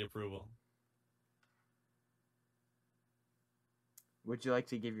 We got the approval. Would you like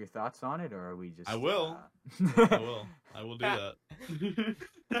to give your thoughts on it, or are we just? I will. I will do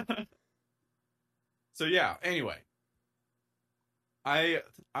that. So yeah. Anyway. I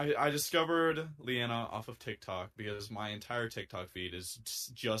discovered Leanna off of TikTok because my entire TikTok feed is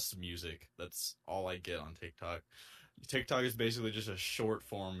just music. That's all I get on TikTok. TikTok is basically just a short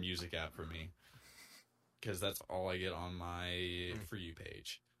form music app for me because that's all I get on my For You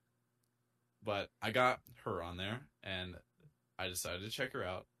page. But I got her on there and I decided to check her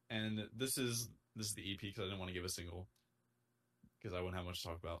out. And this is the EP because I didn't want to give a single because I wouldn't have much to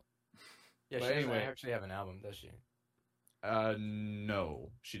talk about. Yeah, but she doesn't actually have an album, does she? No,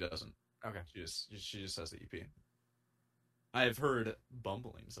 she doesn't. Okay. She just has the EP. I've heard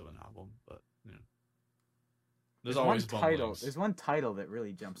bumblings of an album, but you know. There's always bumblings. There's one title that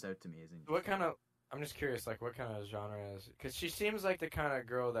really jumps out to me. What kind of? I'm just curious. Like, what kind of genre is? Because she seems like the kind of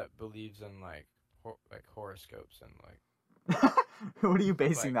girl that believes in like horoscopes and like. What are you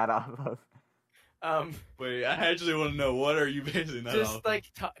basing that off of? Wait, I actually want to know, what are you basing that off? Just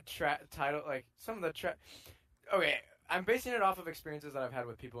like title, like some of the Okay. I'm basing it off of experiences that I've had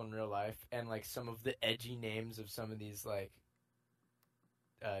with people in real life and like some of the edgy names of some of these like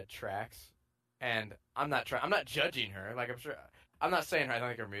tracks. And I'm not judging her. Like I'm not saying I don't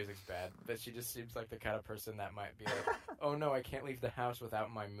think her music's bad, but she just seems like the kind of person that might be like, "Oh no, I can't leave the house without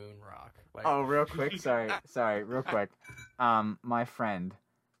my moon rock." Like, oh, real quick, sorry, real quick. My friend.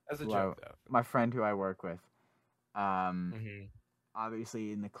 As a joke, though. My friend who I work with.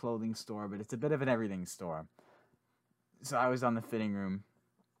 Obviously in the clothing store, but it's a bit of an everything store. So I was on the fitting room,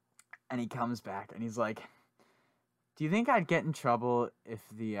 and he comes back, and he's like, do you think I'd get in trouble if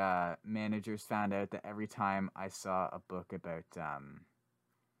the managers found out that every time I saw a book about,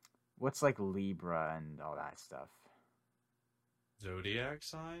 what's like Libra and all that stuff? Zodiac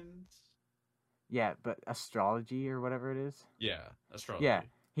signs? Yeah, but astrology or whatever it is? Yeah, astrology. Yeah,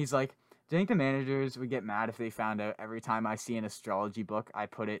 he's like, do you think the managers would get mad if they found out every time I see an astrology book, I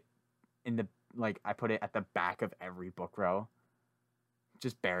put it at the back of every book row,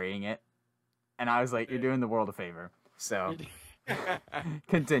 just burying it? And I was like, you're doing the world a favor. So,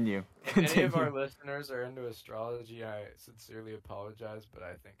 continue. If any of our listeners are into astrology, I sincerely apologize, but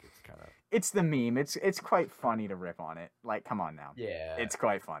I think it's kind of... It's the meme. It's quite funny to rip on it. Like, come on now. Yeah. It's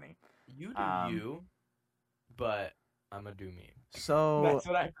quite funny. You do you, but I'm a do meme. So... That's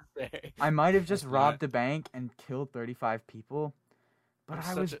what I have to say. I might have just robbed a bank and killed 35 people. But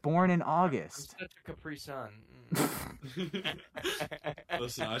I was born in August. I'm such a Capri Sun.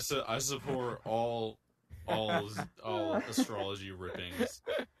 Listen, I support all astrology rippings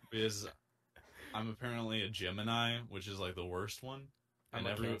because I'm apparently a Gemini, which is like the worst one. I'm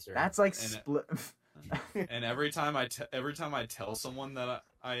a Cancer. That's like split. And every time I tell someone that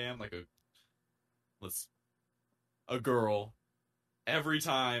I am like a girl. Every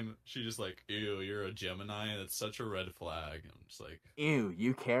time she just like, ew, you're a Gemini. That's such a red flag. I'm just like, ew,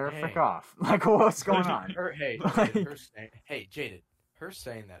 you care? Frick off! Like, what's going on? Jaded, Her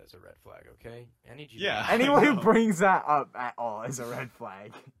saying that is a red flag, okay? I need you. Yeah. Anyone who brings that up at all is a red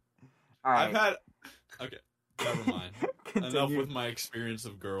flag. All right. Okay, never mind. Enough with my experience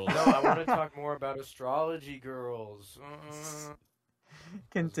of girls. No, I want to talk more about astrology girls.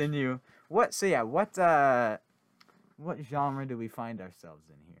 Continue. What genre do we find ourselves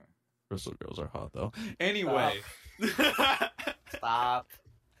in here? Crystal girls are hot though. Anyway. Stop.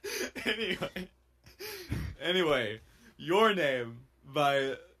 Anyway, Your Name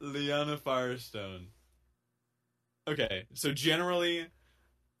by Liana Firestone. Okay, so generally,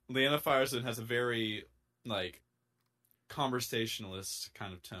 Liana Firestone has a very, like, conversationalist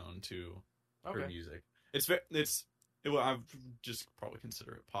kind of tone to her music. I would just probably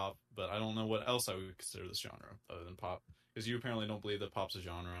consider it pop, but I don't know what else I would consider this genre other than pop. Because you apparently don't believe that pop's a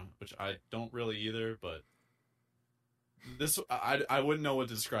genre, which I don't really either, but I wouldn't know what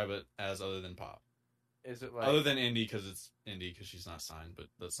to describe it as other than pop. Is it like... Other than indie, because it's indie, because she's not signed, but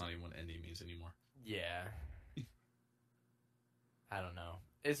that's not even what indie means anymore. Yeah. I don't know.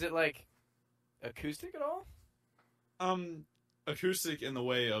 Is it like acoustic at all? Acoustic in the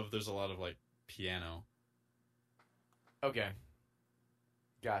way of there's a lot of like piano. Okay.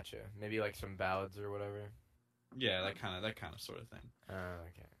 Gotcha. Maybe like some ballads or whatever. Yeah, that kind of sort of thing.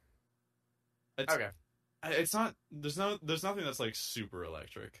 Okay. Okay. It's not. There's nothing that's like super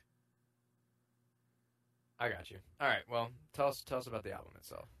electric. I got you. All right. Well, tell us about the album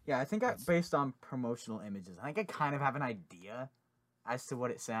itself. Yeah, I think based on promotional images, I think I kind of have an idea as to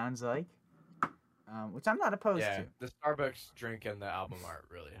what it sounds like, which I'm not opposed to. The Starbucks drink and the album art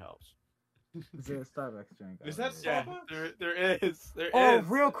really helps. Is there a Starbucks drink? Is that Starbucks? Yeah, there is. Oh,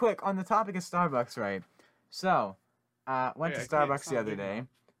 real quick on the topic of Starbucks, right? So, went to Starbucks the other day,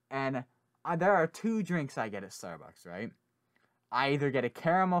 and there are two drinks I get at Starbucks, right? I either get a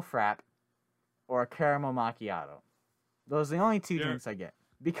caramel frap or a caramel macchiato. Those are the only two drinks I get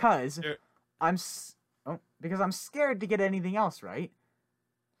because I'm scared to get anything else, right?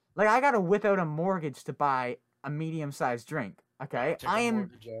 Like I gotta whip out a mortgage to buy a medium-sized drink. Okay, I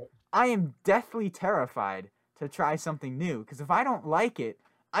am deathly terrified to try something new because if I don't like it,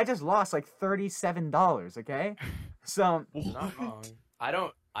 I just lost like $37. Okay, so not wrong.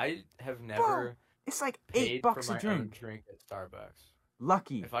 I have never. Bro, it's like $8 a drink. Drink at Starbucks.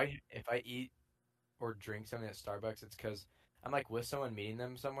 Lucky. If I eat or drink something at Starbucks, it's because I'm like with someone meeting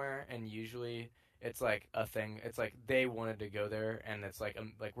them somewhere, and usually it's like a thing. It's like they wanted to go there, and it's like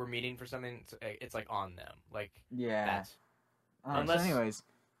we're meeting for something. It's like on them. Like that's unless anyways.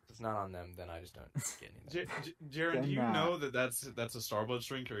 If it's not on them, then I just don't get anything. Jared, do you know that's a Starbucks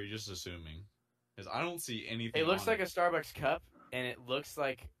drink, or are you just assuming? Because I don't see anything. It looks like a Starbucks cup, and it looks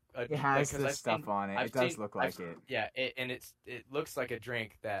like it has this stuff on it. It does look like it. Yeah, it looks like a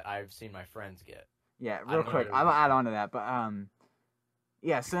drink that I've seen my friends get. Yeah, real quick, I'll add on to that, but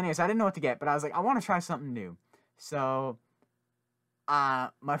yeah. So anyways, I didn't know what to get, but I was like, I want to try something new. So,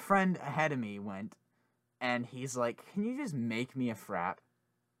 my friend ahead of me went, and he's like, "Can you just make me a frap?"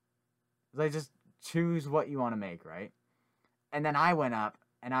 Like, just choose what you want to make, right? And then I went up,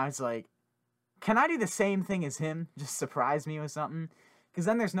 and I was like, "Can I do the same thing as him? Just surprise me with something." Because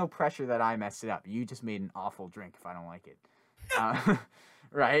then there's no pressure that I messed it up. You just made an awful drink if I don't like it.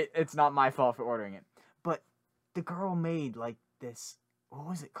 Right? It's not my fault for ordering it. But the girl made, like, this... What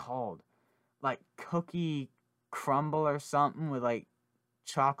was it called? Like, cookie crumble or something with, like,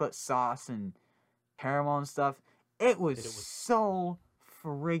 chocolate sauce and caramel and stuff. It was so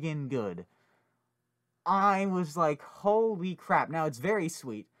friggin' good. I was like, holy crap. Now, it's very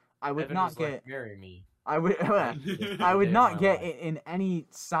sweet. I would not get... Like, marry me. I would not get it in any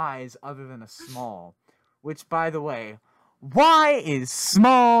size other than a small. Which, by the way, why is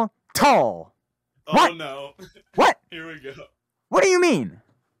small tall? Oh, what? No. What? Here we go. What do you mean?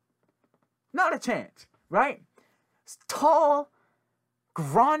 Not a chance, right? Tall,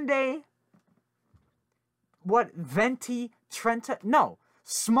 grande, what, venti, trenta? No.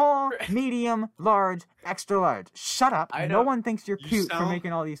 Small, medium, large, extra large. Shut up. No one thinks you're cute for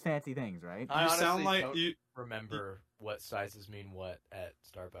making all these fancy things, right? I sound like you remember what sizes mean what at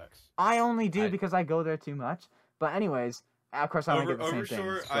Starbucks. I only do because I go there too much. But anyways, of course I don't get the same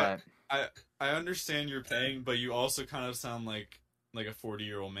things. But... I understand you're paying, but you also kind of sound like a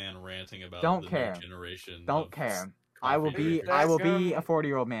 40-year-old man ranting about new generation. Don't care. I will be a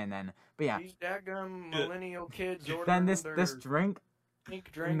 40-year-old man then. But yeah. These daggum millennial kids then this drink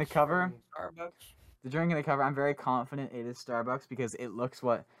in the cover, Starbucks. The drink in the cover, I'm very confident it is Starbucks because it looks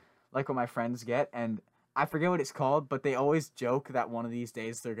like what my friends get, and I forget what it's called, but they always joke that one of these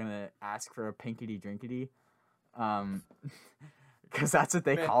days they're gonna ask for a pinkity drinkity, because that's what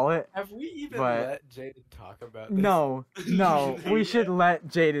they call it. Have we even but... let Jaded talk about this? No, we should let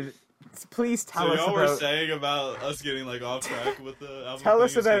Jaded. Please tell us about. So y'all were saying about us getting like off track with the album. Tell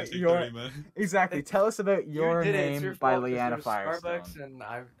us about your exactly. Tell us about Your Name by Leanna Firestone. Starbucks, and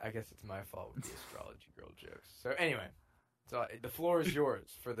I guess it's my fault with the astrology girl jokes. So anyway, so the floor is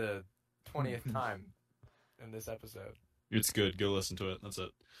yours for the 20th time in this episode. It's good. Go listen to it. That's it.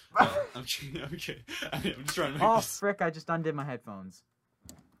 I'm kidding. I'm just trying to make this. Frick! I just undid my headphones.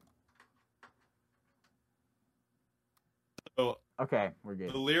 So, okay, we're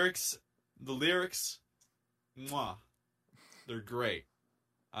good. The lyrics, mwah, they're great.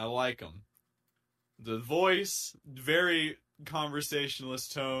 I like them. The voice, very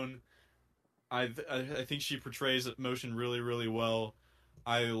conversationalist tone. I think she portrays emotion really, really well.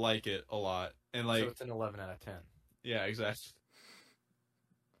 I like it a lot. And like, so it's an 11 out of 10. Yeah, exactly.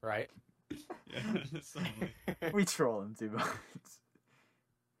 Right? Yeah, we troll him too much.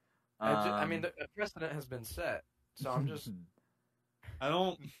 I mean, the precedent has been set, so I'm just. I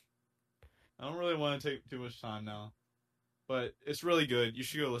don't really want to take too much time now, but it's really good. You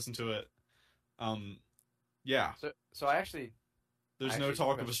should go listen to it. Yeah. So I actually. There's no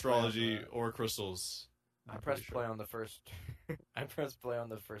talk of astrology or crystals. I pressed play on the first. I pressed play on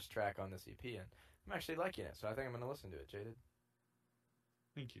the first track on this EP, and I'm actually liking it. So I think I'm going to listen to it, Jaded.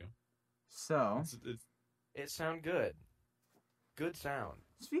 Thank you. So it sound good. Good sound.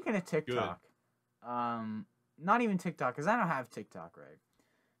 Speaking of TikTok, not even TikTok, because I don't have TikTok, right?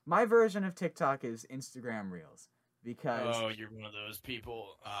 My version of TikTok is Instagram Reels. Because you're one of those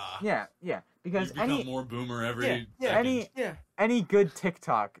people. Yeah, because you become more boomer every any good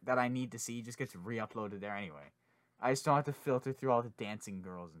TikTok that I need to see just gets re-uploaded there anyway. I just don't have to filter through all the dancing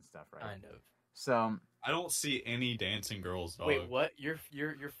girls and stuff, right? Kind of. So I don't see any dancing girls. Dog. Wait, what? Your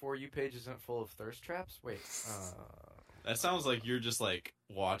For You page isn't full of thirst traps? Wait. That sounds like you're just like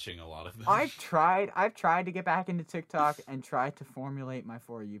watching a lot of them. I've tried to get back into TikTok and try to formulate my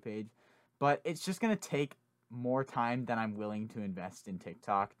For You page, but it's just gonna take more time than I'm willing to invest in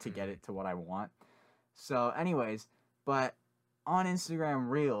TikTok to get it to what I want. So anyways, but on Instagram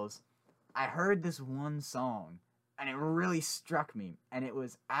Reels, I heard this one song and it really struck me, and it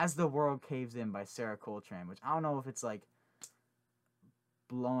was As the World Caves In by Sarah Coltrane, which I don't know if it's like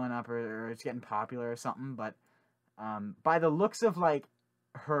blowing up or it's getting popular or something, but by the looks of like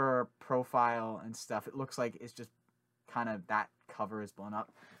her profile and stuff, it looks like it's just kind of that cover is blown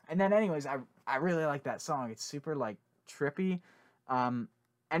up. And then anyways, I really like that song. It's super like trippy. And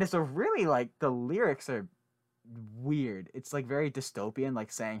it's a really like the lyrics are weird. It's like very dystopian,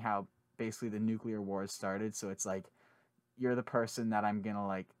 like saying how basically the nuclear war has started, so it's like you're the person that I'm gonna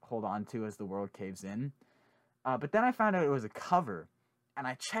like hold on to as the world caves in. But then I found out it was a cover, and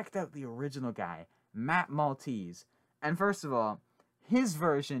I checked out the original guy, Matt Maltese. And first of all, his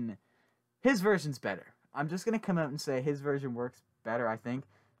version's better. I'm just gonna come out and say his version works better, I think.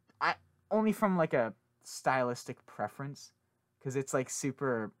 Only from like a stylistic preference, because it's like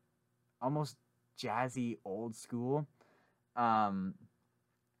super almost jazzy old school.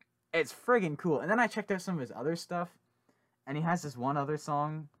 It's friggin' cool. And then I checked out some of his other stuff, and he has this one other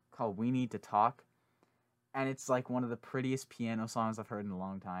song called We Need to Talk, and it's like one of the prettiest piano songs I've heard in a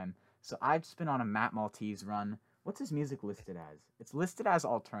long time. So I've just been on a Matt Maltese run. What's his music listed as? It's listed as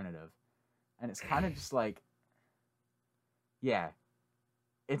alternative, and it's kind of just like, yeah,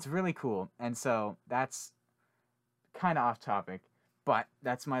 it's really cool. And so that's kind of off topic, but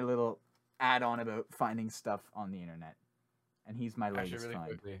that's my little add-on about finding stuff on the internet. And he's my latest Actually, really find.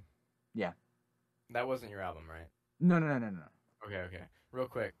 quickly. Yeah. That wasn't your album, right? No. Okay. Real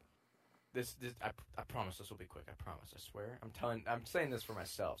quick. This I promise this will be quick. I promise. I swear. I'm saying this for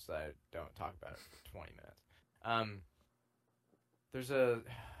myself so I don't talk about it for 20 minutes. There's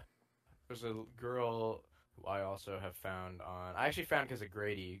a girl who I also have found on. I actually found because of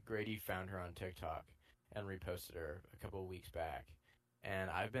Grady. Grady found her on TikTok and reposted her a couple of weeks back. And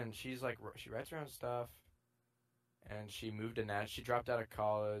she writes her own stuff. And she moved to she dropped out of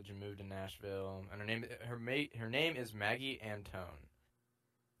college and moved to Nashville. And her name is Maggie Antone.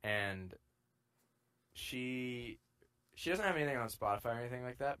 And she doesn't have anything on Spotify or anything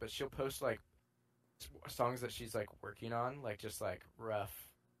like that, but she'll post like songs that she's like working on, like just like rough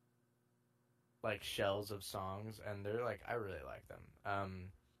like shells of songs, and they're like, I really like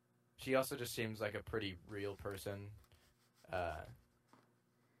them. She also just seems like a pretty real person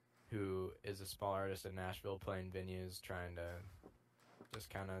who is a small artist in Nashville playing venues, trying to just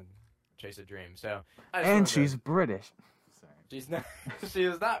kind of chase a dream. So, and she's British. Sorry. She's not. She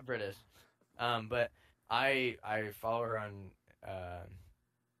is not British. But I follow her on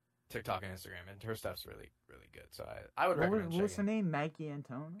TikTok and Instagram, and her stuff's really, really good. So I would recommend. What's her name? Maggie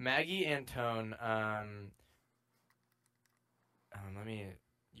Antone. Maggie Antone. Let me.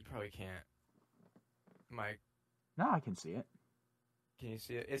 You probably can't. Mike. No, I can see it. Can you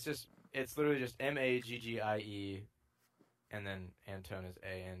see it? It's literally just Maggie, and then Antone is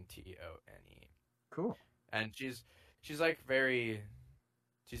Antone. Cool. And she's like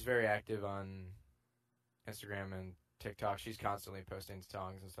she's very active on Instagram and TikTok. She's constantly posting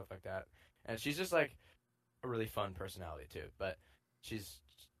songs and stuff like that. And she's just like a really fun personality too. But she's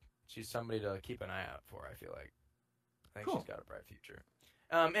somebody to keep an eye out for, I feel like. I think she's got a bright future.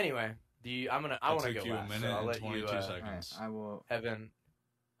 Anyway, I want to go you last. a minute So I'll and let 22 you, seconds. I will. Evan.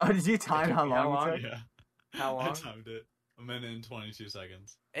 Oh, did you time how long it took? Yeah. How long? I timed it. A minute and 22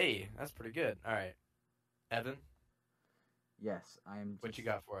 seconds. Hey, that's pretty good. All right, Evan. Yes, I'm. What you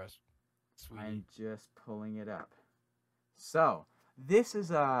got for us, sweetie? I'm just pulling it up. So this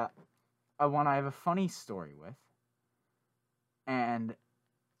is a one I have a funny story with, and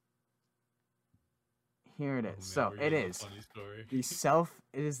here it is. Man, So it is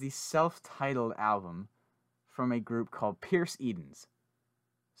the self-titled album from a group called Pierce Edens.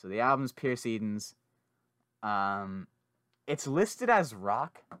 So the album's Pierce Edens. It's listed as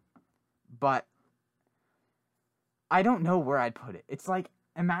rock, but I don't know where I'd put it. It's like,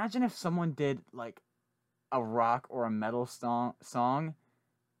 imagine if someone did like a rock or a metal song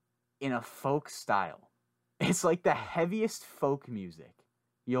in a folk style. It's like the heaviest folk music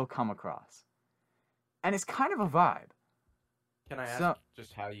you'll come across. And it's kind of a vibe. Can I ask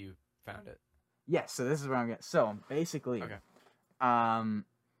just how you found it? Yes, so this is where I'm getting. So basically, okay.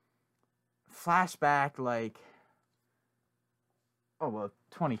 Flashback, like,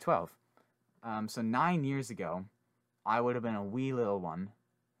 2012. So 9 years ago, I would have been a wee little one.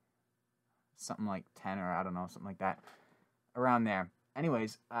 Something like 10 or I don't know, something like that. Around there.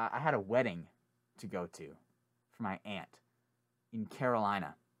 Anyways, I had a wedding to go to for my aunt in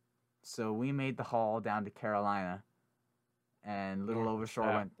Carolina. So we made the haul down to Carolina, and Little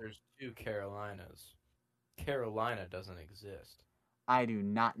Overshore went. There's 2 Carolinas. Carolina doesn't exist. I do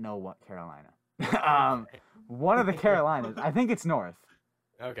not know what Carolina. One of the Carolinas. I think it's north.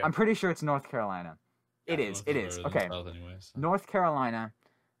 Okay. I'm pretty sure it's North Carolina. It is. Okay. Anyway, so. North Carolina.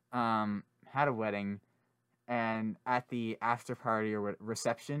 Had a wedding, and at the after party or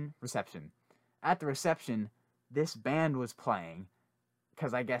reception. At the reception, this band was playing,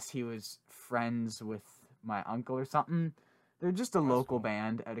 because I guess he was friends with my uncle or something. They're just a local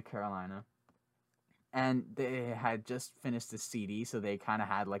band out of Carolina. And they had just finished a CD, so they kind of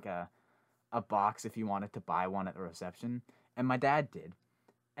had like a box if you wanted to buy one at the reception. And my dad did.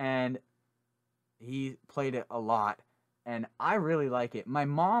 And he played it a lot, and I really like it. My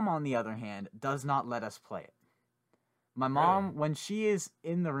mom, on the other hand, does not let us play it. My mom, when she is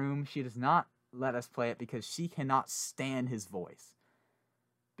in the room, she does not let us play it because she cannot stand his voice.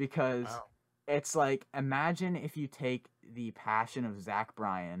 Because it's like, imagine if you take the passion of Zach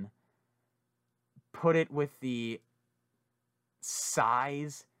Bryan, put it with the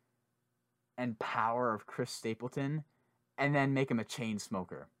size and power of Chris Stapleton, and then make him a chain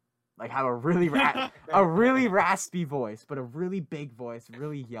smoker. Like, have a really raspy voice, but a really big voice,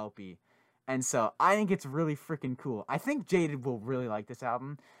 really yelpy. And so I think it's really freaking cool. I think Jaded will really like this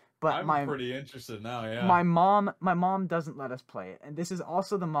album. But I'm pretty interested now, yeah. My mom doesn't let us play it. And this is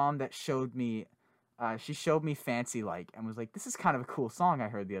also the mom that showed me she showed me Fancy Like and was like, this is kind of a cool song I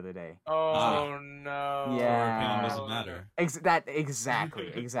heard the other day. Oh no. Yeah. Her opinion doesn't matter.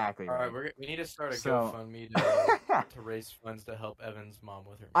 Exactly. All right, we need to start a GoFundMe to raise funds to help Evan's mom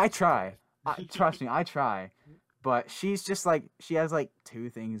with her. I try. Trust me, I try. But she's just like, she has like 2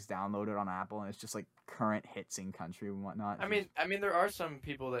 things downloaded on Apple, and it's just like current hits in country and whatnot. I mean, there are some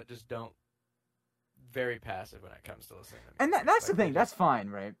people that just don't. Very passive when it comes to listening to music. And that's like, the thing. That's fine,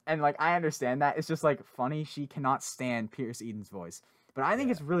 right? And like, I understand that. It's just like funny. She cannot stand Pierce Eden's voice, but I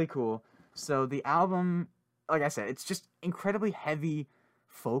think it's really cool. So the album, like I said, it's just incredibly heavy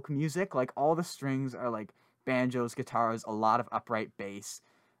folk music. Like, all the strings are like banjos, guitars, a lot of upright bass.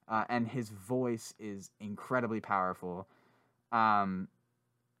 And his voice is incredibly powerful. I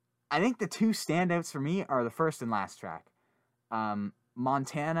think the 2 standouts for me are the first and last track.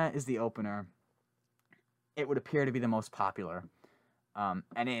 Montana is the opener. It would appear to be the most popular.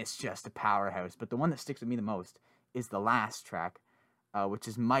 And it's just a powerhouse. But the one that sticks with me the most is the last track, which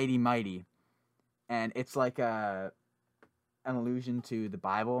is Mighty Mighty. And it's like an allusion to the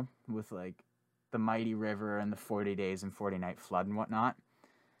Bible with like the mighty river and the 40 days and 40 night flood and whatnot.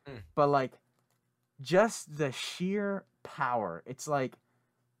 But like, just the sheer power. It's like,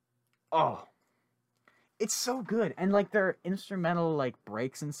 It's so good, and like their instrumental like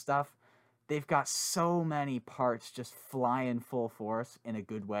breaks and stuff, they've got so many parts just flying full force in a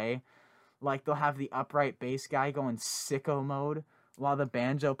good way. Like they'll have the upright bass guy going sicko mode while the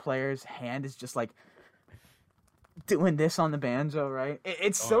banjo player's hand is just like doing this on the banjo, right?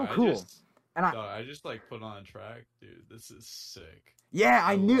 It's so cool. I just like put on a track, dude. This is sick. Yeah,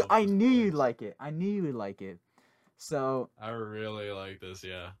 I knew you'd like it. I knew you would like it. So I really like this,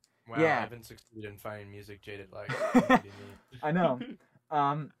 yeah. Wow, yeah. I haven't succeeded in finding music Jaded likes. I know.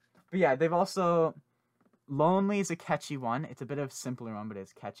 But yeah, they've also Lonely is a catchy one. It's a bit of a simpler one, but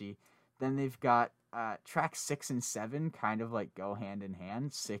it's catchy. Then they've got track 6 and 7 kind of like go hand in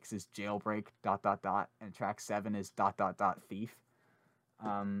hand. 6 is Jailbreak ... and track 7 is ... Thief.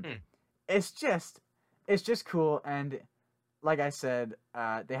 It's just cool, and like I said,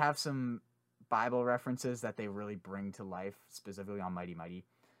 they have some Bible references that they really bring to life, specifically on Mighty Mighty.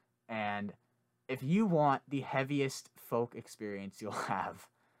 And if you want the heaviest folk experience you'll have,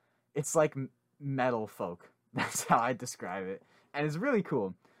 it's like metal folk. That's how I describe it, and it's really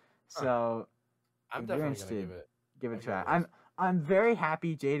cool. So I'm definitely gonna give it a try. I'm very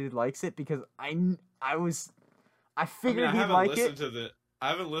happy Jaded likes it because I figured he'd like it. I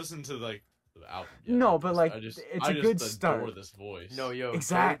haven't listened to like the album yet. No, but like it's a good start. Adore this voice. No, yo,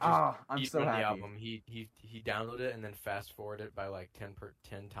 exactly. Oh, I'm so happy. The album. He downloaded it and then fast forwarded it by like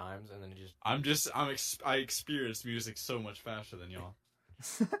 10 times, and then I experienced music so much faster than y'all.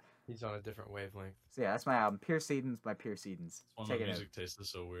 He's on a different wavelength. So yeah, that's my album, Pierce Edens by Pierce Edens. My music taste is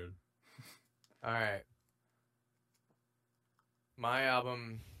so weird. All right, my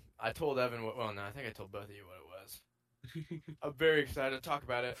album. I told Evan what. Well, no, I think I told both of you what it was. I'm very excited to talk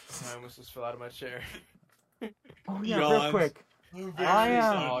about it. I almost just fell out of my chair. Oh yeah, real quick.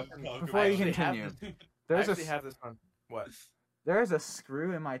 Before you continue, I actually have this on. What? There's a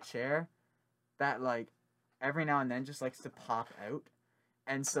screw in my chair that like every now and then just likes to pop out.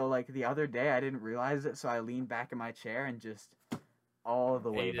 And so, like, the other day, I didn't realize it, so I leaned back in my chair and just all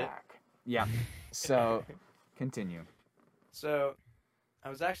the way back. Yeah. So, continue. So, I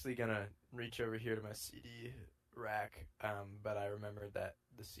was actually going to reach over here to my CD rack, but I remembered that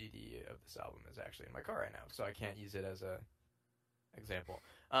the CD of this album is actually in my car right now, so I can't use it as a example.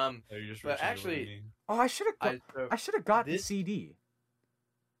 But actually... Oh, I should have got the CD.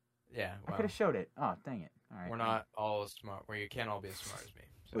 Yeah, I could have showed it. Oh, dang it. All right. We're not all as smart. You can't all be as smart as me.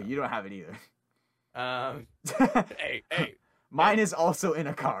 So. Well, you don't have it either. Hey. Mine is also in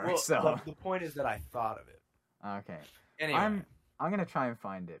a car, well, so... The point is that I thought of it. Okay. Anyway. I'm going to try and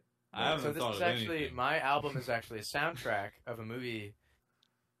find it. So this is actually... anything. My album is actually a soundtrack of a movie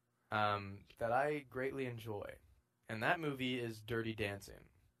that I greatly enjoy. And that movie is Dirty Dancing.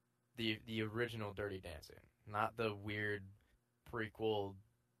 The original Dirty Dancing. Not the weird prequel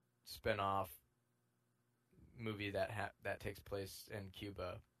spin-off movie that takes place in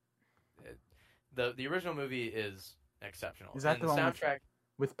Cuba. The original movie is exceptional. Is that and the soundtrack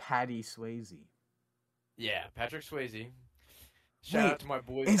with Patty Swayze? Yeah, Patrick Swayze. Shout out to my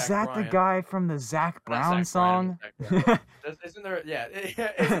boy. Is Zach that Bryan. the guy from the Zach Brown song? Isn't there? Yeah,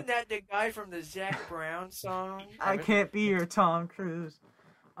 isn't that the guy from the Zach Brown song? I can't be your Tom Cruise.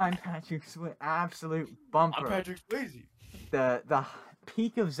 I'm Patrick Swayze. Absolute bumper. I'm Patrick Swayze. The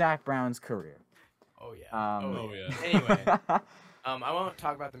peak of Zach Brown's career. Oh yeah. Yeah. Anyway, I won't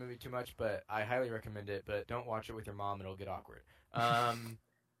talk about the movie too much, but I highly recommend it. But don't watch it with your mom; it'll get awkward.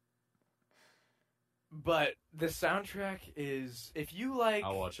 But the soundtrack is, if you like,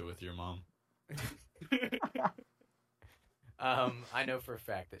 I'll watch it with your mom. I know for a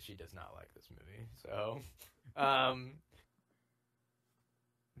fact that she does not like this movie. So,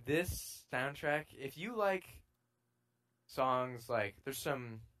 this soundtrack, if you like songs like, there's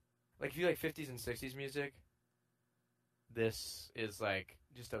some, like if you like 50s and 60s music, this is like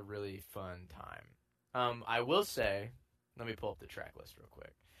just a really fun time. I will say, let me pull up the track list real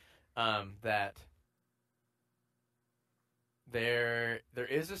quick, that there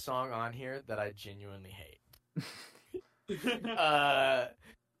is a song on here that I genuinely hate.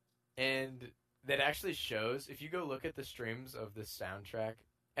 And that actually shows, if you go look at the streams of this soundtrack,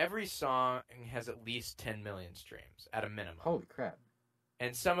 every song has at least 10 million streams at a minimum. Holy crap.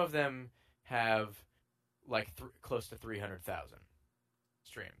 And some of them have like close to 300,000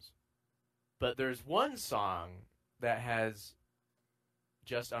 streams. But there's one song that has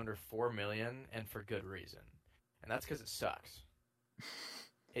just under 4 million, and for good reason. And that's because it sucks.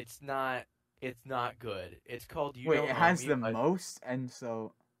 It's not good. It's called You Don't Wait, it Own has Me, the but... most, and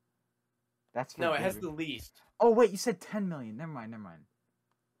so that's No, it has the least. Oh wait, you said 10 million. Never mind.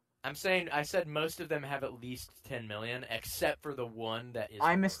 I'm saying I said most of them have at least 10 million, except for the one that is.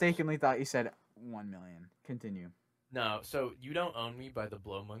 I mistakenly thought you said 1 million. Continue. No, so You Don't Own Me by the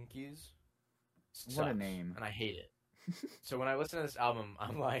Blow Monkeys. Sucks, What a name. and I hate it. So when I listen to this album,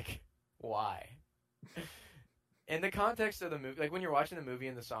 I'm like, why? In the context of the movie, like when you're watching the movie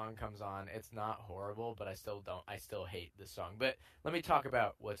and the song comes on, it's not horrible, but I still hate this song. But let me talk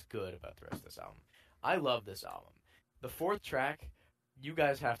about what's good about the rest of this album. I love this album. The 4th track, you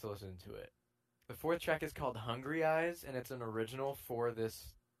guys have to listen to it. The 4th track is called Hungry Eyes, and it's an original for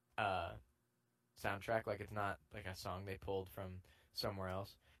this soundtrack. Like, it's not like a song they pulled from somewhere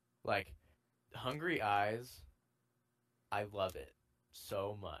else. Like, Hungry Eyes, I love it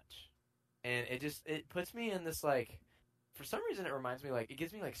so much. And it puts me in this, like, for some reason it reminds me, like, it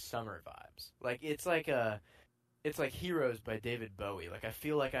gives me, like, summer vibes. Like, it's like Heroes by David Bowie. Like, I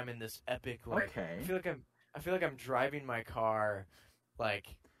feel like I'm in this epic, like, Okay. I feel like I'm driving my car,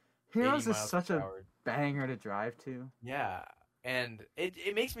 like, Heroes is such a banger to drive to. Yeah, and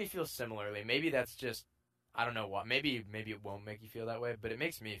it makes me feel similarly. Maybe that's just, I don't know what. Maybe it won't make you feel that way, but it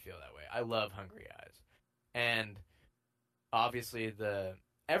makes me feel that way. I love Hungry Eyes. And obviously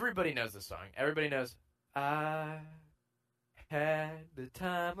everybody knows the song. Everybody knows, I had the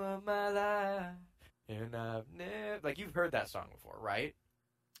time of my life, and I've never... Like, you've heard that song before, right?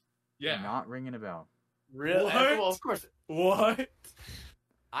 Yeah. Not ringing a bell. Really? What? Well, of course. What?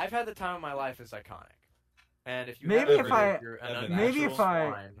 I've had the time of my life is iconic. And if you Maybe haven't if heard I- it, you're an Evan, unnatural maybe if I-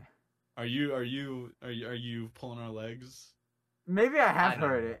 swine. Are you pulling our legs? Maybe I have I don't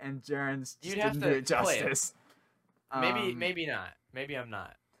heard know. it, and Jaren's just You'd have didn't to do it play it. justice. Maybe not. Maybe I'm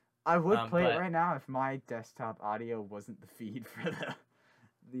not. I would play but- it right now if my desktop audio wasn't the feed for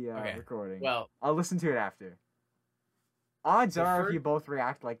the Okay. recording. Well, I'll listen to it after. Odds The are, if fir- you both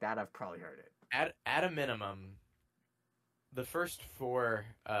react like that, I've probably heard it. at a minimum, the first 4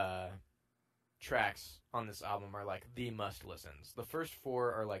 tracks on this album are like the must listens. The first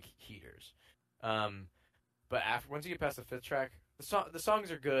 4 are like heaters. But once you get past the 5th track, the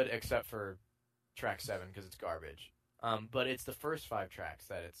songs are good except for track 7 because it's garbage. But it's the first 5 tracks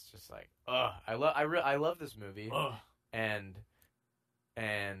that it's just like, ugh. I love this movie, Ugh. and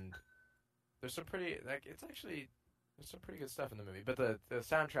there's some pretty there's some pretty good stuff in the movie. But the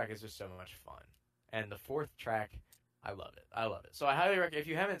soundtrack is just so much fun, and the 4th track, I love it. So I highly recommend. If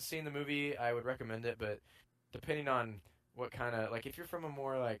you haven't seen the movie, I would recommend it. But depending on what kind of, like, if you're from a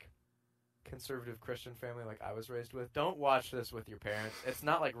more like conservative Christian family like I was raised with, don't watch this with your parents. It's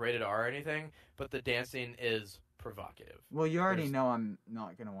not like rated R or anything, but the dancing is provocative. Well, you already There's- know I'm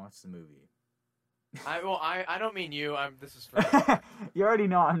not gonna watch the movie. I don't mean you. This is for You already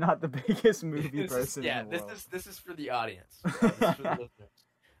know I'm not the biggest movie this is, person yeah, in the this world. is for the audience. This is for the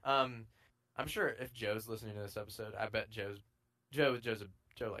listeners. I'm sure if Joe's listening to this episode, I bet Joe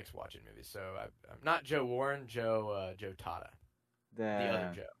likes watching movies. So I'm not Joe Warren, Joe Tata, the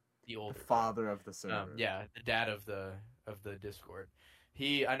other Joe, the the older father of the server. yeah, the dad of the Discord.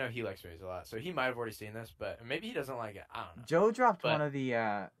 I know he likes movies a lot, so he might have already seen this, but maybe he doesn't like it. I don't know. Joe dropped But-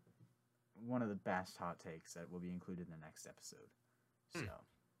 one of the best hot takes that will be included in the next episode. So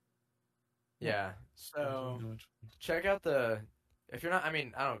Yeah. So check out if you're not, I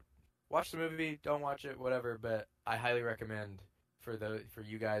don't watch the movie, don't watch it, whatever, but I highly recommend for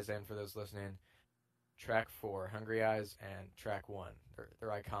you guys and for those listening, track 4, Hungry Eyes, and track 1. They're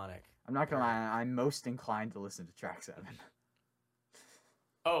iconic. I'm not gonna lie, I'm most inclined to listen to track 7.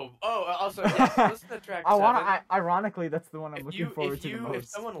 Also, yes, listen to track 7. Ironically, that's the one I'm If looking forward to the If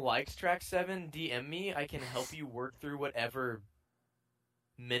most. someone likes track 7, DM me. I can help you work through whatever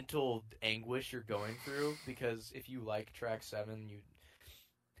mental anguish you're going through, because if you like track 7,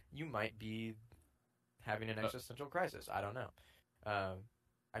 you might be having an existential crisis. I don't know.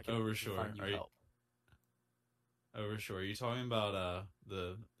 I can find you help. Over sure. Are you talking about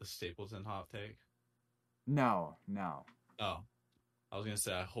the Stapleton hot take? No. Oh, I was gonna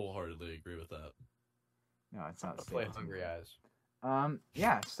say I wholeheartedly agree with that. No, it's I'm not. gonna play Stapleton. Hungry Eyes.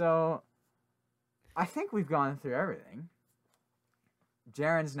 Yeah, so I think we've gone through everything.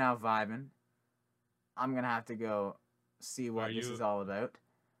 Jaren's now vibing. I'm gonna have to go see what this is all about.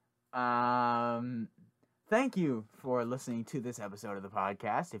 Thank you for listening to this episode of the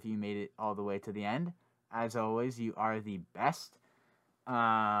podcast. If you made it all the way to the end, as always, you are the best.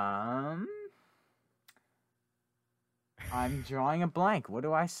 I'm drawing a blank. What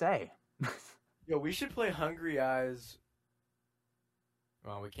do I say? Yo, we should play Hungry Eyes.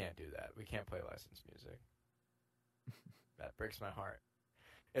 Well, we can't do that. We can't play licensed music. That breaks my heart.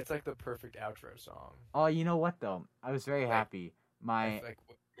 It's like the perfect outro song. Oh, you know what though? I was very happy.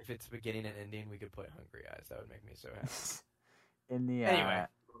 If it's beginning and ending, we could play Hungry Eyes. That would make me so happy. in the Anyway,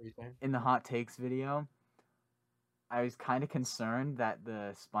 what were you saying? in the hot takes video, I was kind of concerned that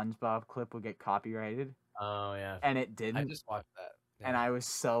the SpongeBob clip would get copyrighted. Oh yeah. And it didn't. I just watched that. Yeah. And I was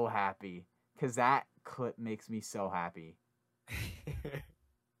so happy because that clip makes me so happy.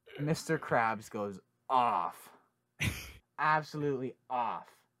 Mr. Krabs goes off. Absolutely off.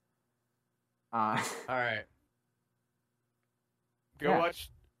 All right. Go watch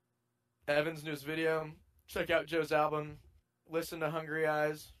Evan's newest video. Check out Joe's album. Listen to Hungry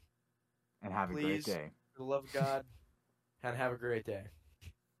Eyes. And have a great day. For the love of God. And have a great day.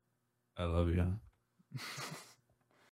 I love you.